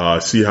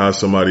how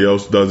somebody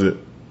else does it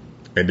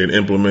and then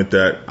implement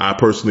that. I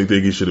personally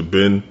think he should have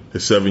been,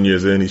 his 7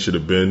 years in, he should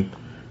have been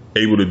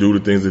able to do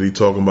the things that he's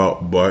talking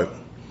about. But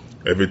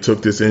If it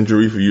took this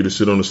injury for you to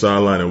sit on the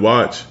sideline and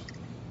watch,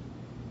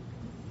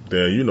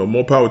 then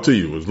more power to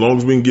you. As long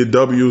as we can get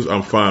W's,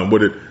 I'm fine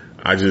with it.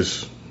 I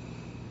just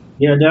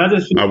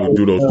I would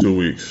do those 2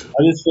 weeks.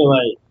 I just feel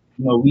like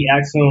we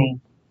ask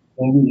him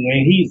when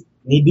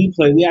he do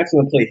play, we ask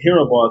him to play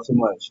hero ball too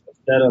much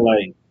instead of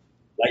like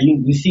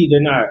you see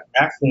they're not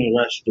asking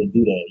Rush to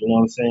do that. You know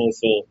what I'm saying?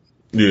 So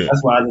Yeah,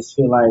 that's why I just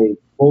feel like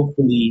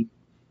hopefully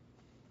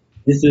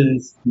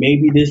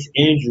maybe this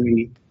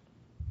injury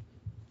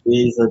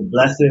is a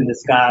blessing in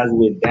disguise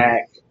with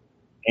Dak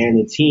and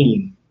the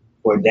team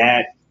for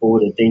Dak for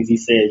the things he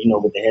said,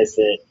 with the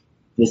headset.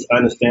 Just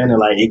understanding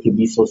like it could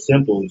be so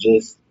simple,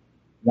 just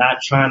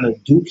not trying to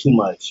do too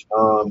much.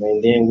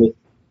 And then with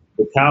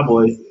the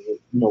Cowboys,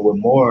 with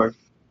more,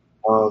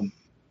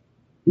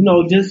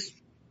 just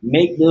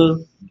make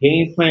the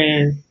game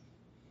plan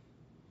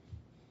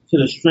to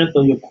the strength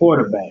of your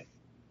quarterback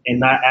and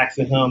not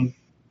asking him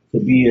to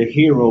be a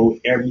hero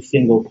every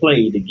single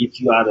play to get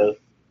you out of,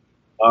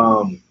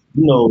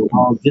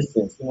 long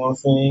distance. You know what I'm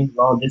saying?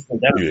 Long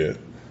distance down. yeah.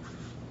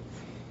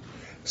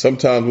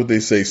 Sometimes what they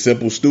say,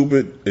 simple,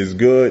 stupid, is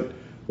good.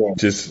 Yeah.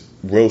 Just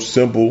real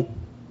simple,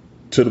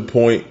 to the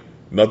point,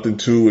 nothing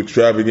too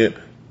extravagant.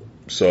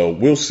 So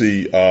we'll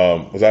see.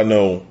 As I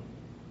know,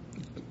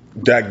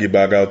 Dak get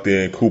back out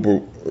there, and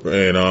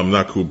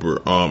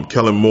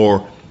Kellen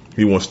Moore,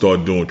 he wants to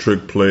start doing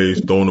trick plays,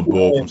 throwing the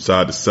ball from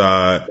side to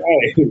side,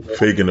 Right.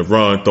 faking the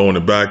run, throwing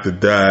it back to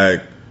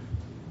Dak.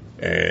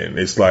 And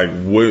it's like,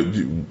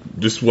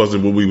 this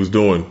wasn't what we was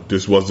doing.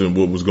 This wasn't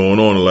what was going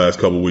on the last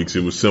couple of weeks.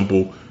 It was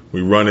simple.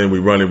 We running.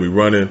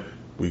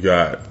 We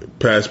got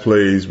pass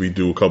plays. We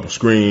do a couple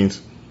screens.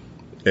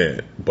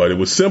 But it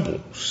was simple,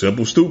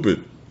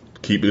 stupid.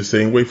 Keep it the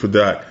same way for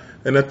Dak.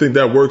 And I think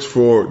that works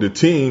for the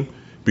team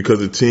because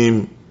the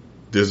team,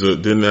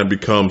 then that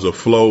becomes a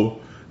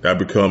flow. That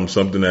becomes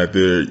something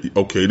that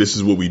okay, this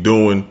is what we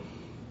doing.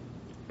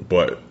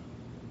 But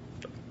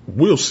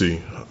we'll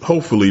see.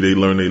 Hopefully they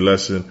learn their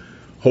lesson.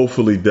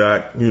 Hopefully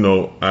Dak,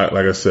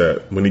 like I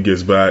said, when he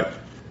gets back,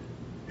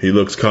 he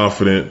looks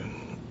confident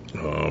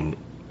and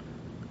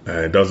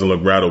doesn't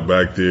look rattled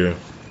back there.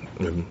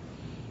 And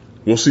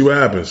we'll see what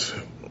happens.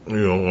 All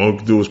we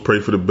can do is pray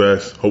for the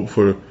best, hope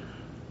for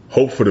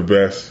the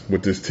best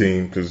with this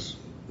team because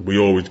we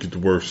always get the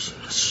worst.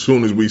 As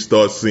soon as we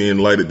start seeing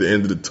light at the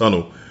end of the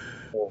tunnel,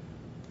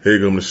 here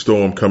comes the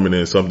storm coming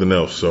in, something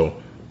else. So,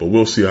 but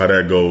we'll see how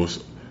that goes.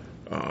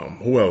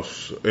 Who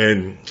else?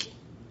 And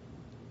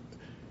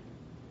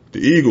the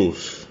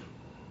Eagles,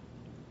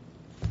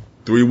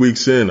 3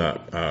 weeks in,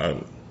 I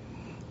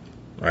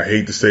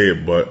hate to say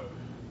it, but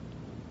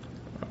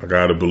I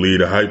got to believe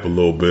the hype a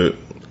little bit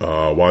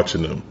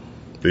watching them.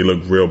 They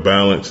look real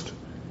balanced.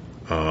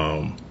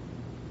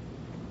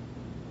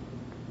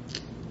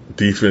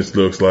 Defense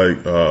looks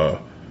like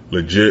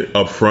legit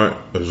up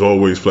front. As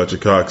always, Fletcher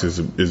Cox is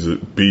a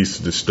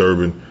beast,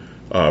 disturbing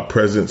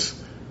presence.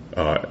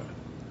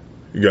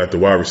 You got the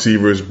wide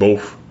receivers,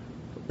 both.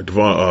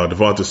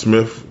 Devonta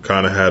Smith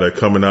kind of had a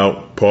coming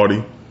out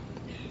party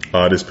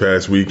this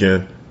past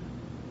weekend.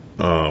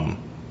 And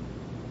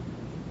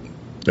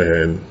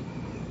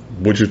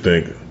what you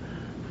think?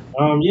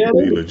 Yeah,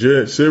 They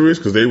legit serious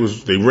because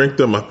they ranked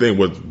them. I think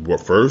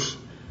what first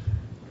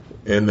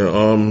in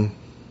the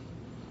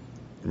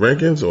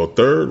rankings or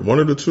third, one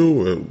of the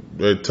two,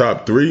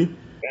 top three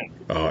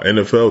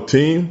NFL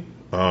team.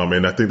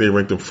 And I think they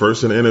ranked them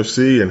first in the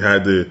NFC and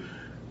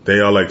they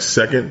are like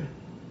second.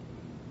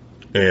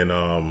 And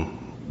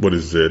what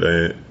is it?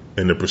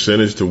 And the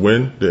percentage to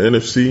win the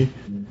NFC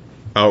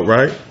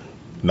outright,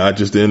 not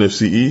just the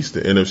NFC East,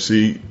 the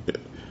NFC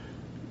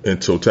in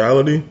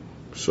totality.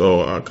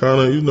 So I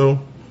kind of,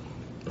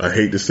 I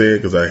hate to say it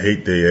because I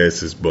hate their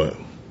asses, but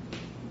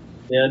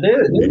yeah,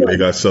 maybe they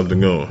got something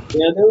going.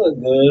 yeah, they look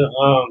good.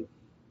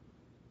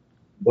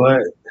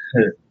 But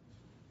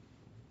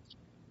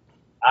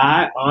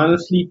I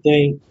honestly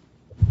think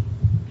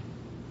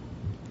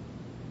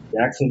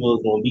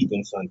Jacksonville's gonna beat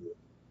them Sunday.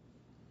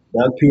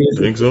 Doug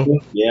Peterson, Think so?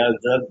 yeah,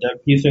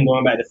 Doug Peterson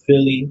going back to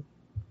Philly.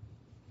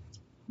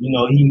 He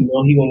gonna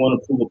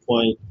want to prove a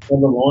point.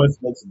 Trevor Lawrence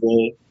looks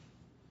good.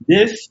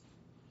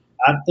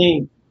 I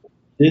think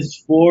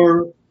this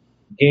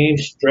 4-game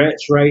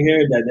stretch right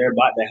here that they're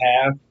about to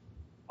have,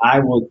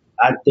 I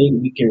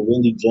think we can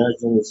really judge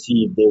them and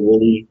see if they're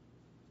really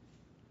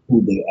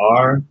who they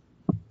are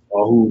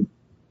or who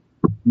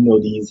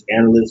these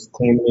analysts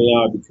claim they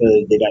are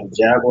because they got the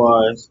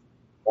Jaguars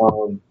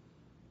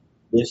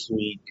this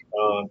week.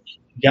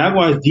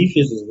 Jaguars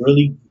defense is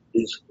really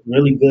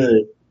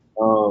good.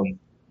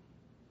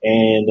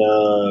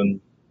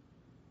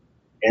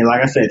 And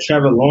like I said,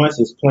 Trevor Lawrence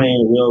is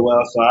playing real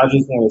well, so I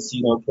just want to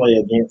see them play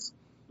against,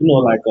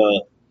 like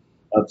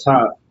a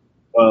top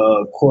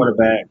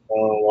quarterback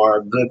or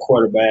a good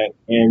quarterback.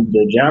 And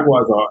the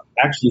Jaguars are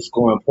actually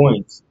scoring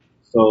points.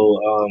 So,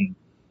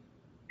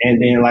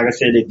 and then like I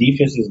said, the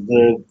defense is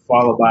good,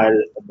 followed by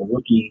the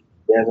rookie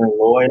Devin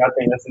Lloyd. I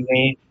think that's his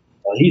name.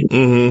 He's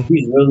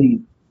really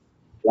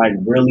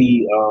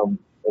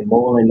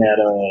emoting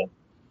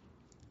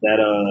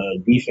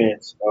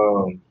defense.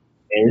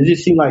 And it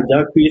just seemed like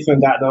Doug Peterson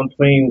got them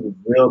playing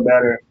real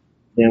better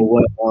than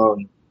what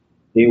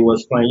they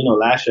was playing,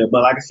 last year.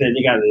 But like I said,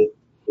 they got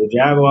the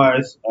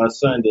Jaguars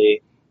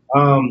Sunday.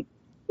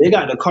 They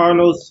got the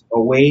Cardinals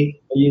away.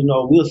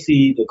 We'll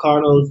see. The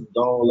Cardinals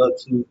don't look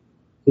too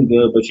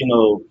good, but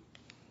you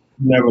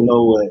never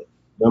know what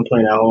them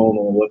playing at home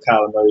and what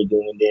Kyler Murray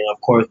doing. And then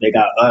of course they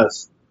got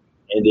us,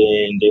 and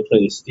then they play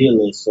the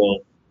Steelers.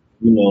 So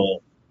yeah,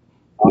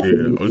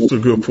 it's a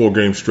good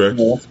 4-game stretch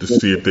to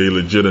see if they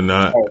legit or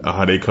not.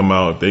 How they come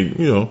out, they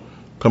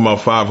come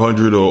out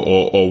 500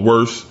 or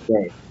worse.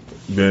 Right.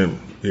 Then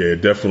yeah,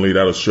 definitely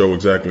that'll show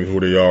exactly who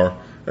they are.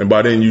 And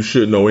by then you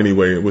should know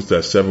anyway. What's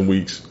that? 7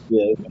 weeks.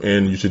 Yeah.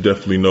 And you should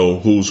definitely know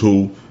who's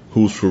who,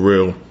 who's for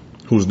real,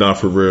 who's not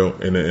for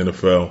real in the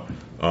NFL.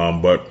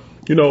 But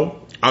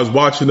I was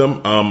watching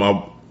them. I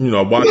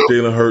watched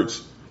Jalen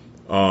Hurts.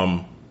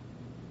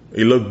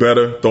 He looked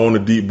better throwing the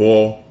deep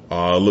ball.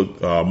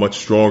 Looked much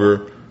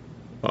stronger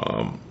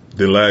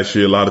than last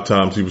year. A lot of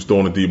times he was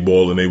throwing the deep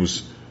ball and they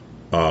was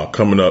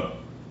coming up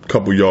a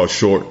couple yards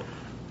short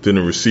than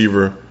the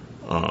receiver.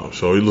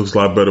 So he looks a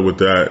lot better with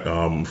that.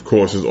 Of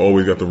course, he's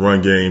always got the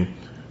run game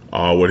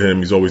with him.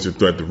 He's always a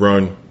threat to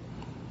run.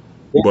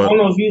 But I don't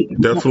know if you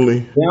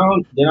definitely. I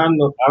don't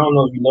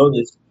know if you know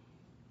this.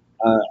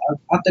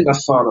 I think I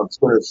saw it on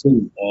Twitter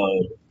too.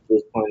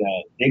 This point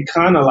out, they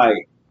kind of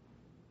like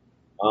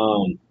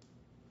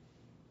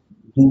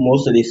do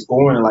most of their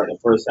scoring in like the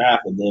first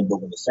half, and then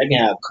but when the second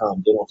half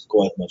comes, they don't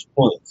score as much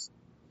points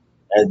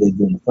as they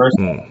do in the first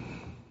half.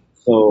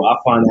 So I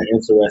find that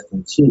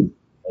interesting too,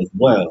 as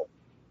well.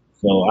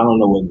 So I don't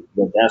know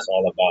what that's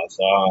all about.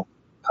 So I'm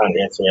kind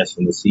of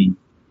interested to see,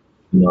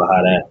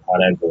 how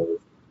that goes.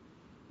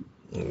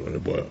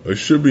 But it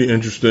should be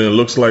interesting. It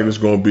looks like it's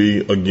going to be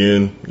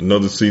again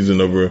another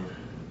season of a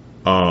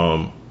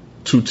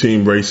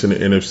 2-team race in the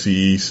NFC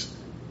East.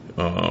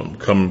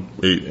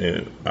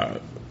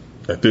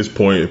 At this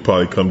point, it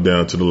probably come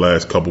down to the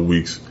last couple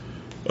weeks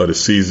of the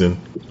season,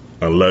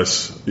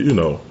 unless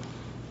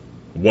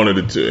one of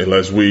the two,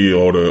 unless we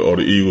or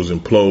the Eagles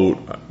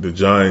implode. The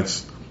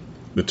Giants,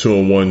 the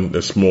 2-1,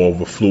 that's more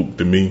of a fluke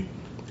to me.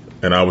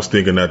 And I was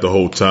thinking that the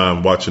whole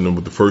time watching them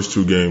with the first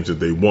 2 games that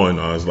they won.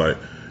 I was like,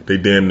 they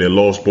damn near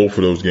lost both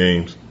of those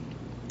games.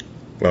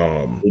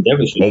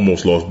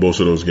 Almost lost both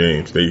of those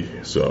games.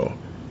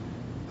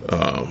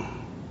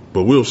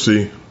 But we'll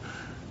see.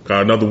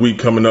 Got another week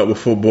coming up with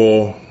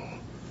football.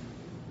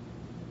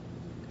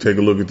 Take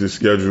a look at this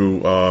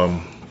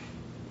schedule.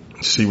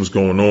 See what's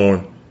going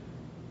on.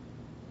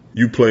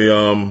 You play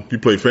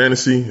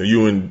fantasy? Are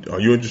you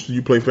interested?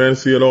 You play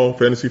fantasy at all?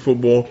 Fantasy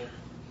football?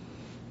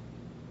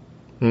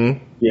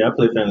 Yeah, I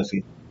play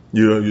fantasy.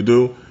 Yeah, you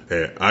do?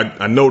 Yeah,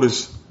 I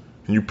noticed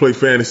when you play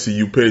fantasy,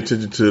 you pay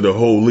attention to the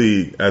whole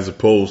league as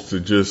opposed to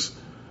just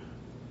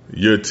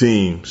your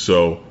team.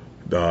 So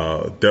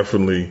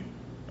definitely,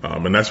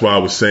 and that's why I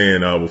was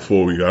saying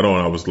before we got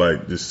on, I was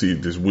like, this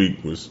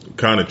week was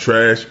kind of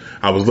trash.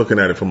 I was looking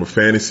at it from a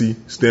fantasy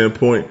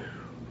standpoint.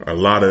 A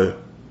lot of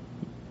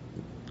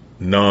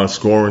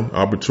non-scoring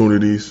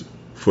opportunities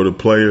for the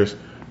players.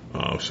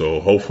 So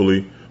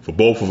hopefully for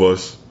both of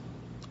us,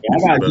 I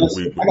got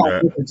Justin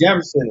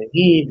Jefferson, and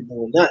he ain't even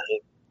doing nothing.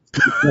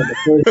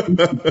 You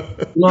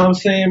know what I'm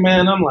saying,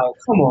 man? I'm like,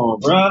 come on,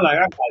 bro. Like,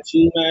 I got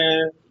you,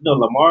 man.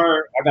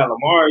 Lamar. I got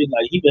Lamar.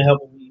 Like, he been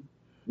helping me.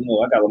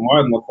 I got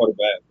Lamar as my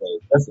quarterback, but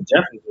Justin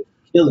Jefferson is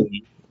killing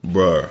me.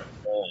 Bruh.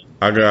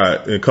 I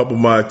got in a couple of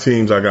my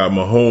teams. I got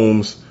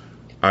Mahomes.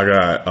 I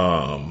got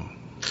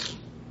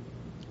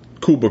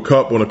Cooper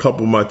Kupp on a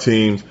couple of my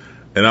teams,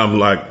 and I'm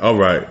like, all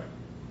right,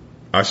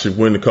 I should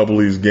win a couple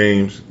of these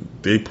games.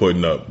 They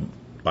putting up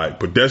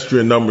like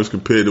pedestrian numbers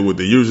compared to what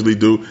they usually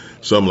do.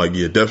 So I'm like,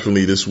 yeah,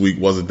 definitely this week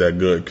wasn't that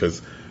good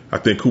because I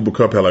think Cooper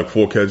Kupp had like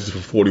 4 catches for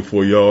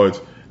 44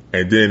 yards,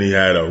 and then he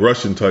had a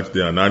rushing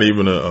touchdown. Not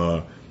even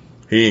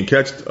he didn't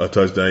catch a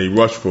touchdown. He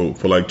rushed for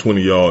like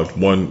 20 yards. I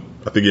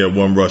think he had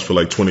 1 rush for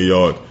like 20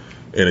 yards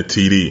and a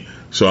TD.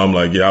 So I'm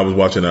like, yeah, I was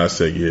watching that. I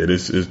said, yeah,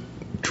 this is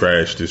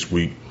trash this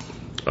week.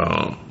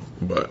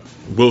 But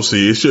we'll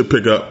see. It should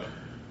pick up,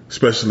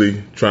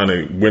 especially trying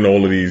to win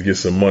all of these, get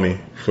some money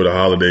for the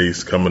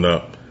holidays coming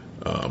up.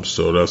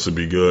 So that should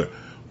be good.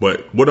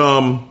 But what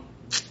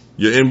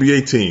your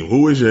NBA team?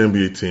 Who is your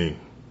NBA team?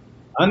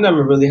 I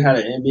never really had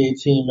an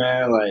NBA team,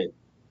 man. Like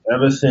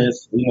ever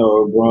since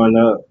growing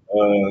up,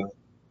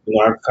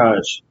 I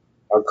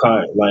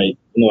caught like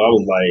I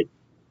was like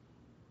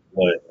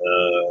what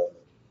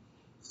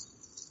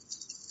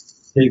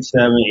 6,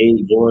 7,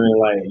 8 Jordan,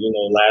 like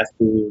last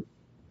 2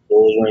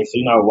 Bulls rings. So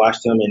I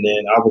watched them, and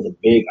then I was a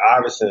big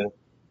Iverson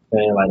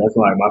fan. Like that's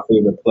like my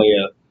favorite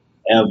player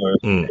ever.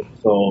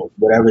 So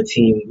whatever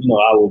team,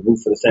 I would root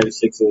for the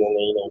 76ers, and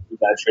then we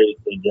got traded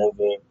to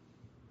Denver.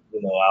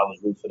 I was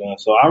root for them.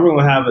 So I really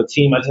don't have a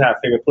team. I just have a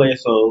favorite player.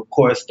 So of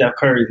course Steph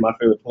Curry is my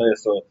favorite player.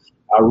 So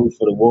I root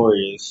for the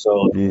Warriors.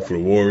 So root for the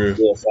Warriors.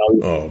 Yeah, so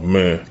oh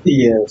man.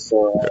 Yeah.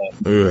 So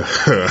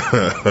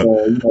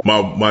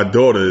my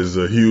daughter is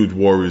a huge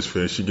Warriors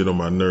fan. She get on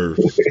my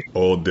nerves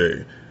all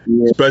day.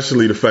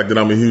 especially the fact that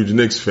I'm a huge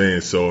Knicks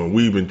fan. So and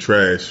we've been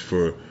trash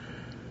for as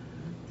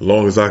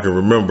long as I can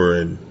remember.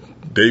 And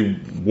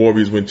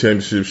Warriors win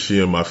championships. She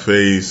in my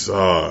face. When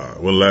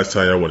the last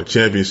time I won a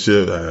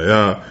championship?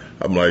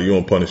 I'm like, you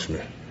don't punish me.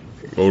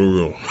 Go to the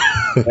room.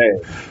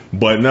 Hey.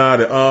 But now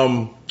the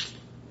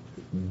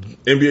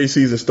NBA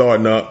season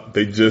starting up.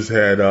 They just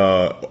had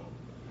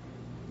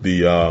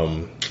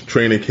the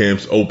training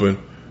camps open.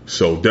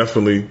 So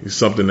definitely it's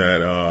something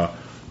that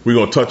we're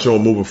going to touch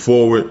on moving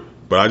forward.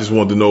 But I just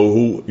wanted to know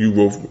who you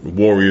wrote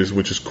Warriors,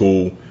 which is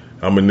cool.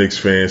 I'm a Knicks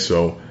fan,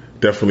 so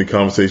definitely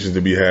conversations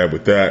to be had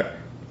with that.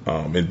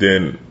 And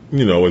then,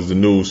 as the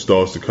news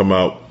starts to come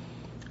out,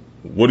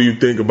 what do you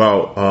think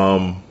about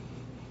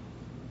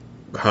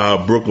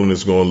how Brooklyn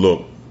is going to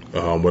look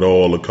with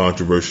all the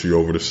controversy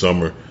over the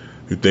summer?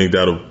 You think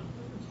that'll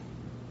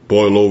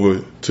boil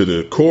over to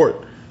the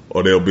court,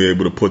 or they'll be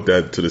able to put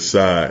that to the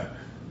side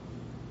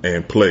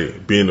and play?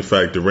 Being the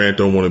fact Durant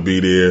don't want to be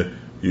there,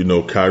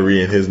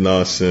 Kyrie and his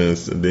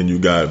nonsense, and then you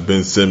got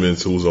Ben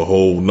Simmons, who's a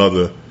whole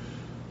nother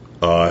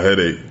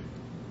headache.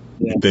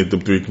 Yeah. You think the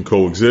three can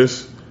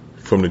coexist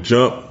from the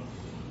jump?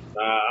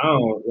 I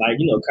don't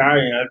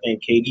Kyrie and I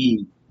think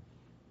KD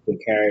could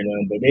carry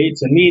them, but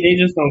to me they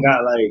just don't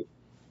got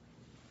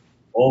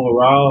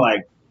overall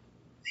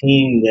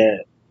team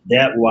that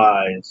depth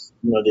wise.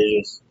 They're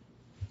just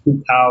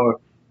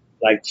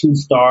too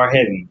star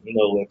heavy.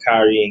 With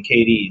Kyrie and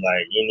KD,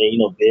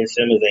 Ben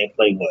Simmons ain't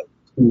played what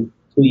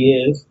 2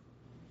 years.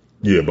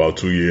 Yeah, about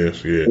 2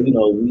 years. Yeah. So, we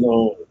don't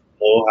know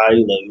how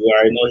he looks. We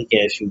already know he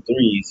can't shoot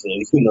threes, so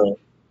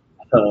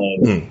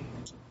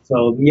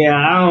So yeah,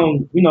 I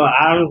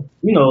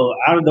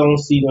don't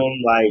see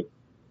them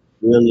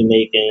really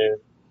making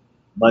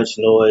much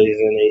noise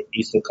in the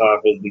Eastern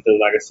Conference because,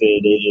 like I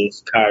said, they're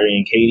just Kyrie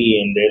and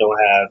KD, and they don't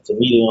have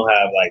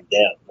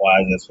depth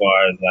wise as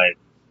far as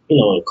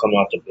coming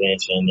off the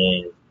bench, and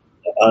then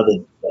the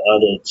other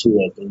 2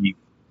 or 3,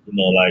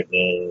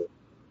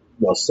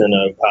 the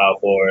center, power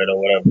forward, or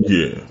whatever,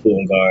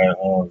 shooting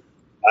guard.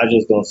 I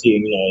just don't see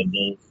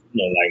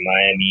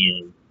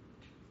Miami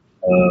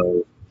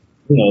and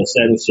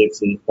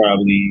 76ers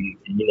probably,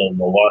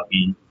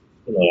 Milwaukee.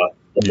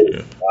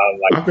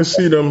 I can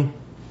see them.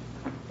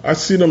 I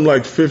see them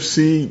like 5th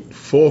seed,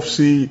 4th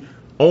seed,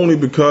 only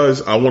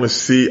because I want to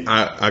see.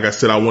 Like I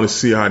said, I want to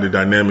see how the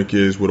dynamic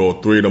is with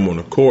all 3 of them on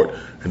the court,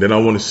 and then I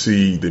want to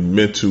see the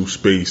mental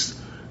space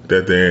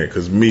that they're in.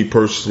 Because me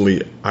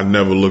personally, I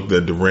never looked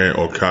at Durant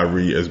or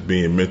Kyrie as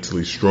being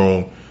mentally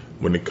strong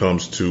when it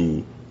comes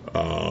to,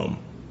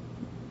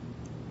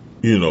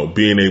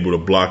 being able to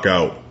block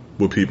out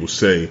what people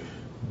say,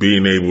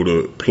 being able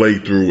to play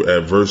through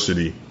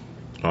adversity.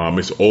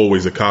 It's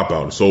always a cop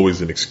out. It's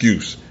always an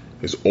excuse.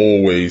 It's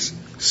always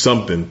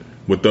something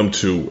with them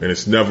two, and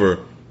it's never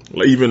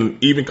even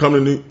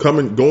going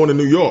to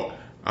New York.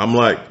 I'm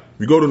like,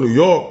 you go to New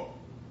York,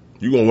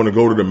 you're gonna want to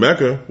go to the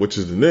Mecca, which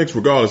is the Knicks,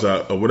 regardless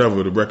of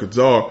whatever the records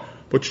are.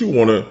 But you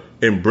want to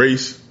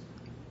embrace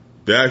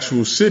the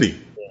actual city.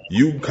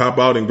 You cop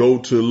out and go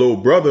to little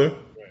brother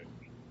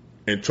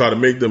and try to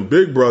make them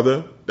big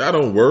brother. That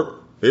don't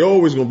work. They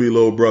always gonna be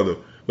little brother.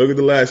 Look at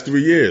the last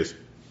 3 years.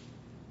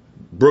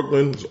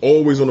 Brooklyn is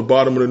always on the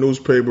bottom of the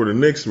newspaper. The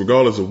Knicks,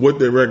 regardless of what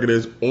their record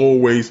is,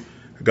 always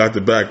got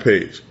the back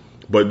page.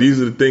 But these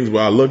are the things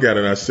where I look at it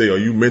and I say, are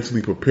you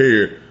mentally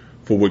prepared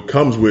for what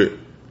comes with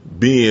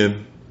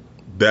being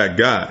that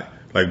guy?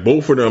 Like,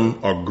 both of them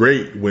are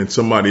great when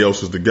somebody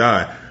else is the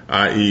guy,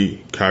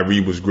 i.e.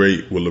 Kyrie was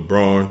great with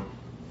LeBron.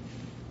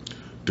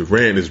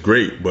 Durant is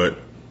great, but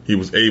he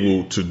was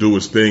able to do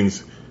his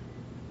things.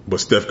 But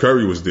Steph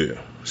Curry was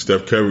there.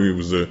 Steph Curry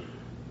was the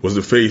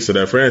face of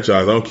that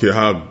franchise. I don't care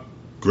how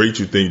great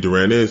you think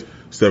Durant is.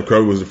 Steph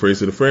Curry was the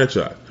face of the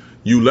franchise.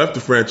 You left the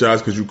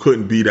franchise because you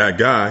couldn't be that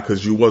guy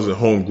because you wasn't a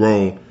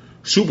homegrown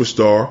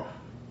superstar.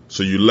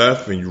 So you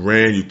left and you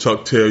ran, you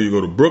tucked tail, you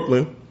go to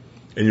Brooklyn,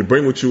 and you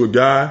bring with you a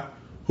guy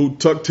who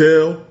tucked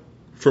tail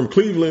from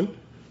Cleveland,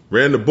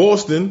 ran to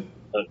Boston,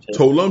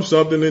 told them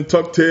something, and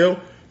tucked tail,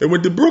 and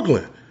went to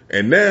Brooklyn.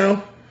 And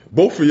now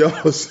both of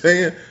y'all are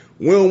saying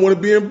we don't want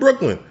to be in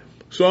Brooklyn.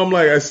 So I'm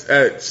like,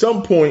 at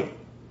some point,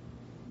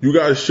 you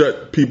got to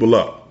shut people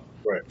up.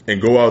 Right.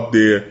 And go out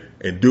there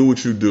and do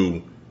what you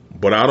do.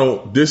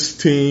 But this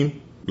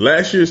team,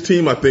 last year's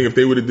team, I think if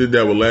they would have did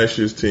that with last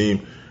year's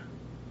team,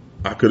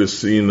 I could have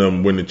seen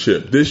them win the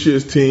chip. This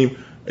year's team,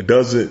 it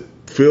doesn't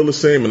feel the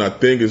same, and I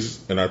think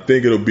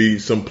it'll be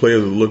some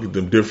players will look at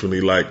them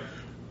differently. Like,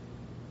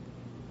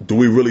 do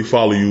we really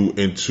follow you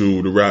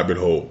into the rabbit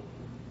hole?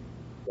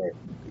 Right.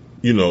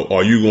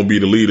 Are you going to be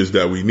the leaders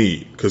that we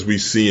need? Because we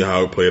seen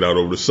how it played out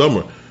over the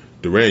summer.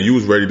 Durant, you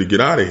was ready to get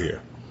out of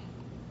here.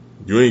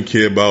 You ain't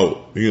care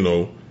about,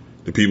 the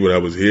people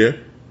that was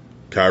here.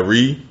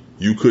 Kyrie,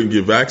 you couldn't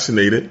get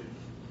vaccinated.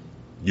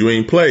 You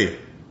ain't play.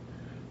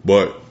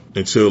 But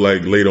until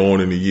later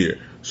on in the year.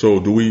 So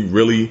do we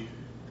really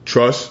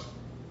trust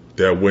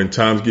that when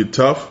times get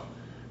tough,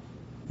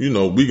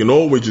 we can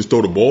always just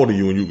throw the ball to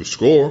you and you can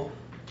score.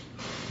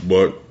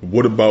 But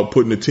what about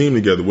putting a team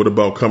together? What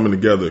about coming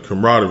together,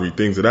 camaraderie,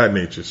 things of that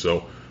nature?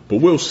 So,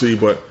 But we'll see.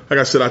 But like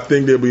I said, I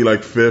think they'll be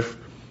like 5th.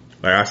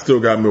 Like I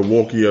still got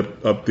Milwaukee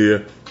up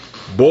there.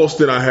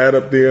 Boston I had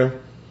up there.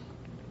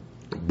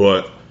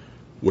 But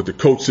with the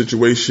coach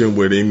situation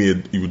with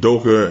Ime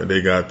Udoka,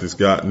 they got this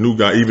new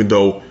guy, even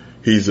though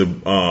he's a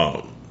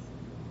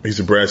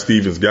Brad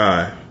Stevens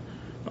guy.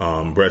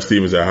 Brad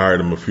Stevens had hired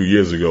him a few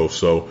years ago,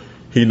 so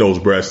he knows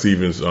Brad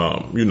Stevens,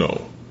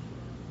 playbook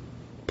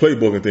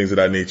and things of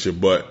that nature.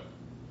 But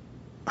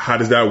how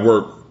does that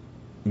work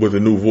with a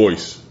new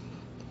voice?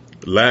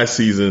 Last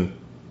season,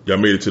 y'all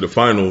made it to the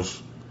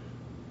finals,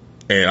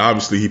 and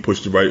obviously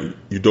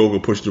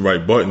Udoka pushed the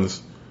right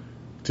buttons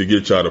to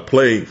get y'all to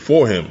play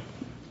for him.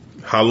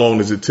 How long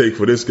does it take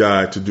for this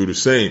guy to do the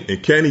same?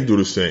 And can he do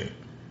the same?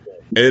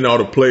 And are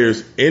the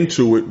players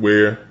into it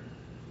where,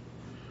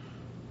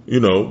 we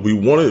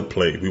want to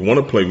play. We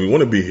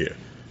want to be here.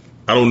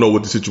 I don't know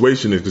what the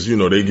situation is because,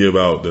 they give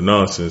out the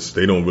nonsense.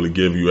 They don't really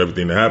give you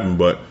everything that happened.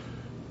 But,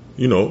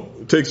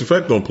 it takes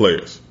effect on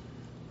players.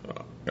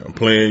 I'm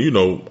playing,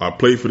 I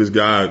played for this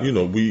guy.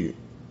 We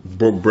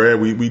broke bread.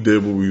 We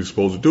did what we were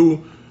supposed to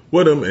do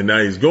with him. And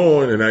now he's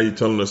gone. And now you're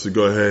telling us to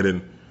go ahead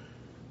and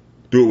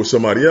do it with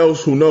somebody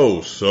else. Who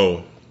knows?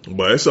 So,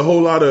 but it's a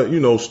whole lot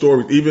of,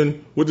 stories,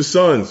 even with the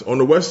Suns on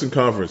the Western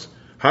Conference.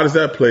 How does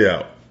that play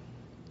out?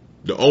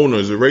 The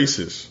owners are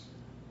racist.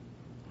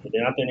 But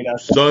then I think they got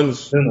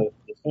Suns. The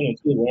too,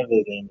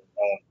 whatever than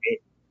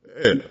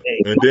And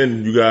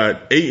then you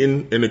got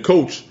Ayton and the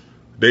coach.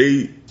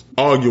 They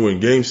arguing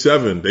Game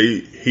 7.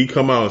 He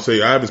come out and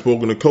say, I haven't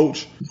spoken to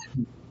coach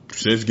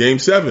since Game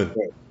 7.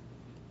 Right.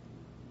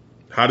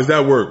 How does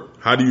that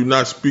work? How do you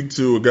not speak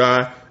to a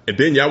guy? And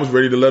then y'all was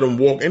ready to let him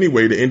walk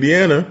anyway to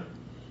Indiana,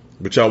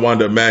 but y'all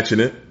wound up matching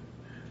it.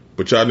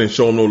 But y'all didn't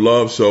show him no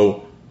love.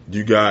 So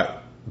you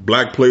got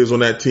black players on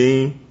that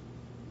team,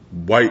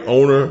 white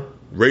owner,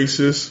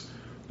 racist.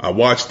 I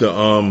watched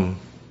the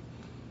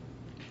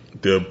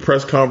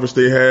press conference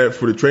they had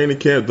for the training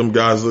camp. Them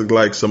guys look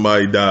like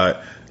somebody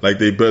died, like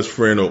their best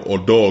friend or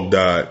dog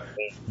died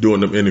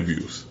doing them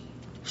interviews.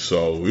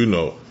 So,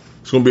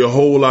 it's going to be a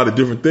whole lot of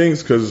different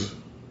things because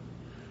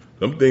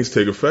them things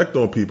take effect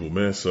on people,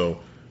 man. So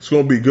it's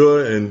going to be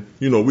good. And,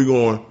 we're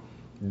going to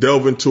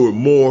delve into it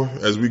more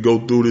as we go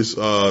through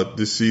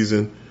this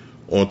season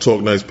on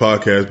Talk Nice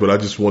Podcast. But I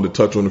just wanted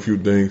to touch on a few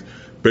things,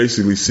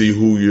 basically see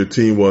who your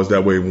team was.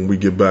 That way, when we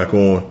get back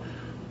on,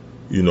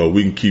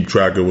 we can keep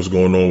track of what's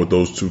going on with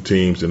those two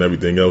teams and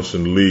everything else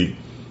in the league.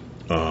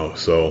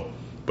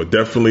 But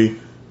definitely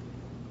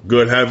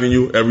good having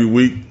you every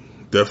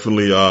week.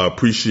 Definitely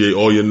appreciate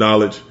all your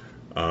knowledge.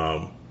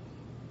 And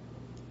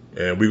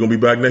we're going to be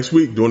back next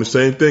week doing the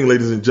same thing,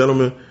 ladies and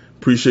gentlemen.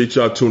 Appreciate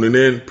y'all tuning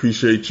in.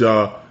 Appreciate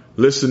y'all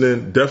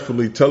listening.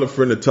 Definitely tell a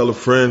friend to tell a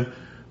friend.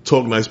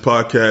 Talk Nice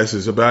Podcast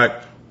is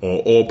back on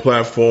all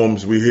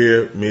platforms. We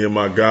here, me and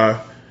my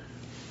guy,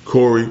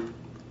 Corey,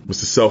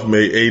 Mr.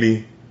 Selfmade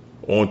 80,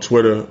 on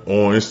Twitter,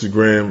 on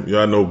Instagram.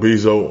 Y'all know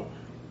Bezo.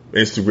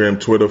 Instagram,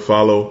 Twitter,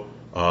 follow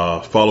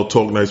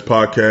Talk Nice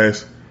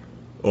Podcast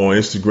on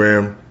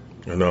Instagram.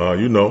 And,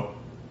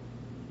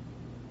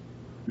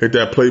 hit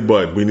that play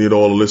button. We need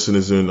all the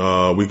listeners and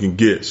we can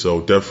get.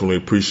 So definitely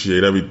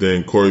appreciate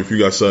everything. Corey, if you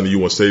got something you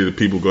want to say to the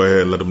people, go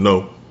ahead and let them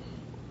know.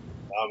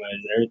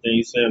 Man, everything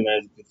you said,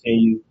 man,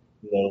 continue,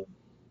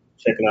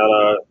 checking out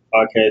our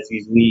podcast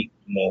each week,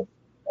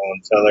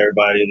 tell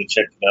everybody to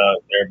check it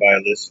out,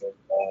 everybody listen.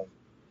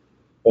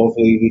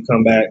 Hopefully we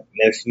come back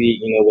next week,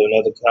 with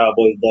another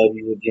Cowboys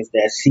W against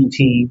that C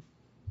team.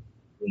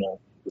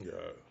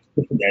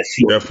 That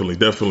C.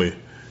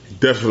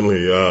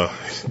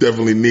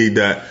 Definitely need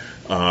that.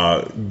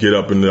 Get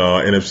up in the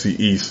NFC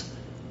East,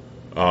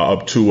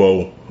 up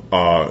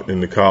 2-0 in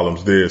the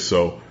columns there.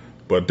 So,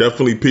 but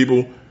definitely,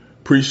 people,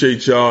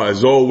 appreciate y'all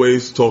as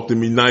always. Talk to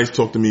me nice,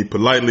 talk to me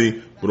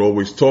politely, but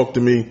always talk to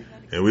me.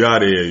 And we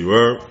out of here. You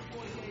heard?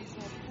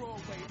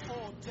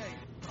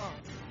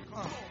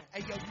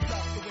 Hey, yo, you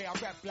love the way I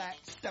rap black,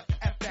 step the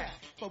F that.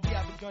 But we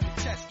have a gun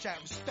to chest chat,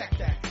 respect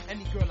that.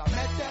 Any girl I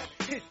met that,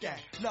 hit that.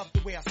 Love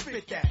the way I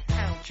spit that.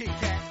 I don't kick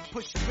that,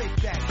 push your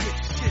big back, get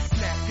your shit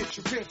snap, get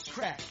your ribs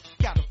cracked.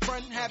 Got a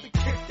front habit,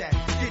 kick that,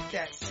 get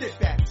that, sit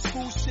back.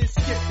 School shit,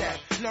 skip that.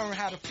 Learn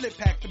how to flip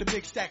pack for the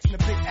big stacks and the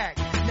big act.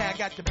 Now I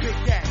got the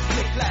big gas,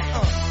 flick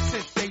black,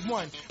 since day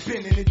one,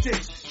 been in the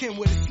ditch, kin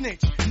with a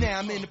snitch. Now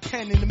I'm in the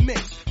pen in the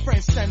mix.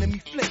 Friends sending me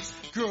flicks,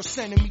 girls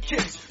sending me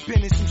kicks.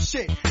 Been in some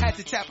shit, had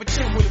to tap a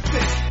chin with a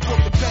fist.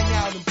 Put the bang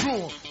out and blew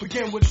 'em,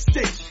 begin with a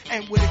stitch,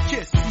 end with a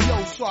kiss. He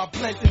knows, so I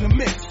blend in the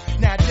mix.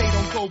 Now they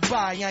don't go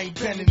by, I ain't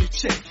bending the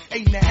chick.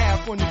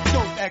 8.5 on the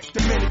dope,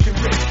 ex-Dominican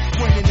rich.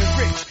 Winning and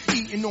rich,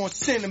 eating on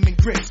cinnamon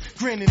grits.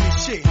 Grinning and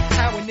shit,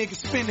 how a nigga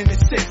spinning a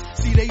stick.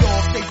 See, they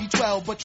all say B12, but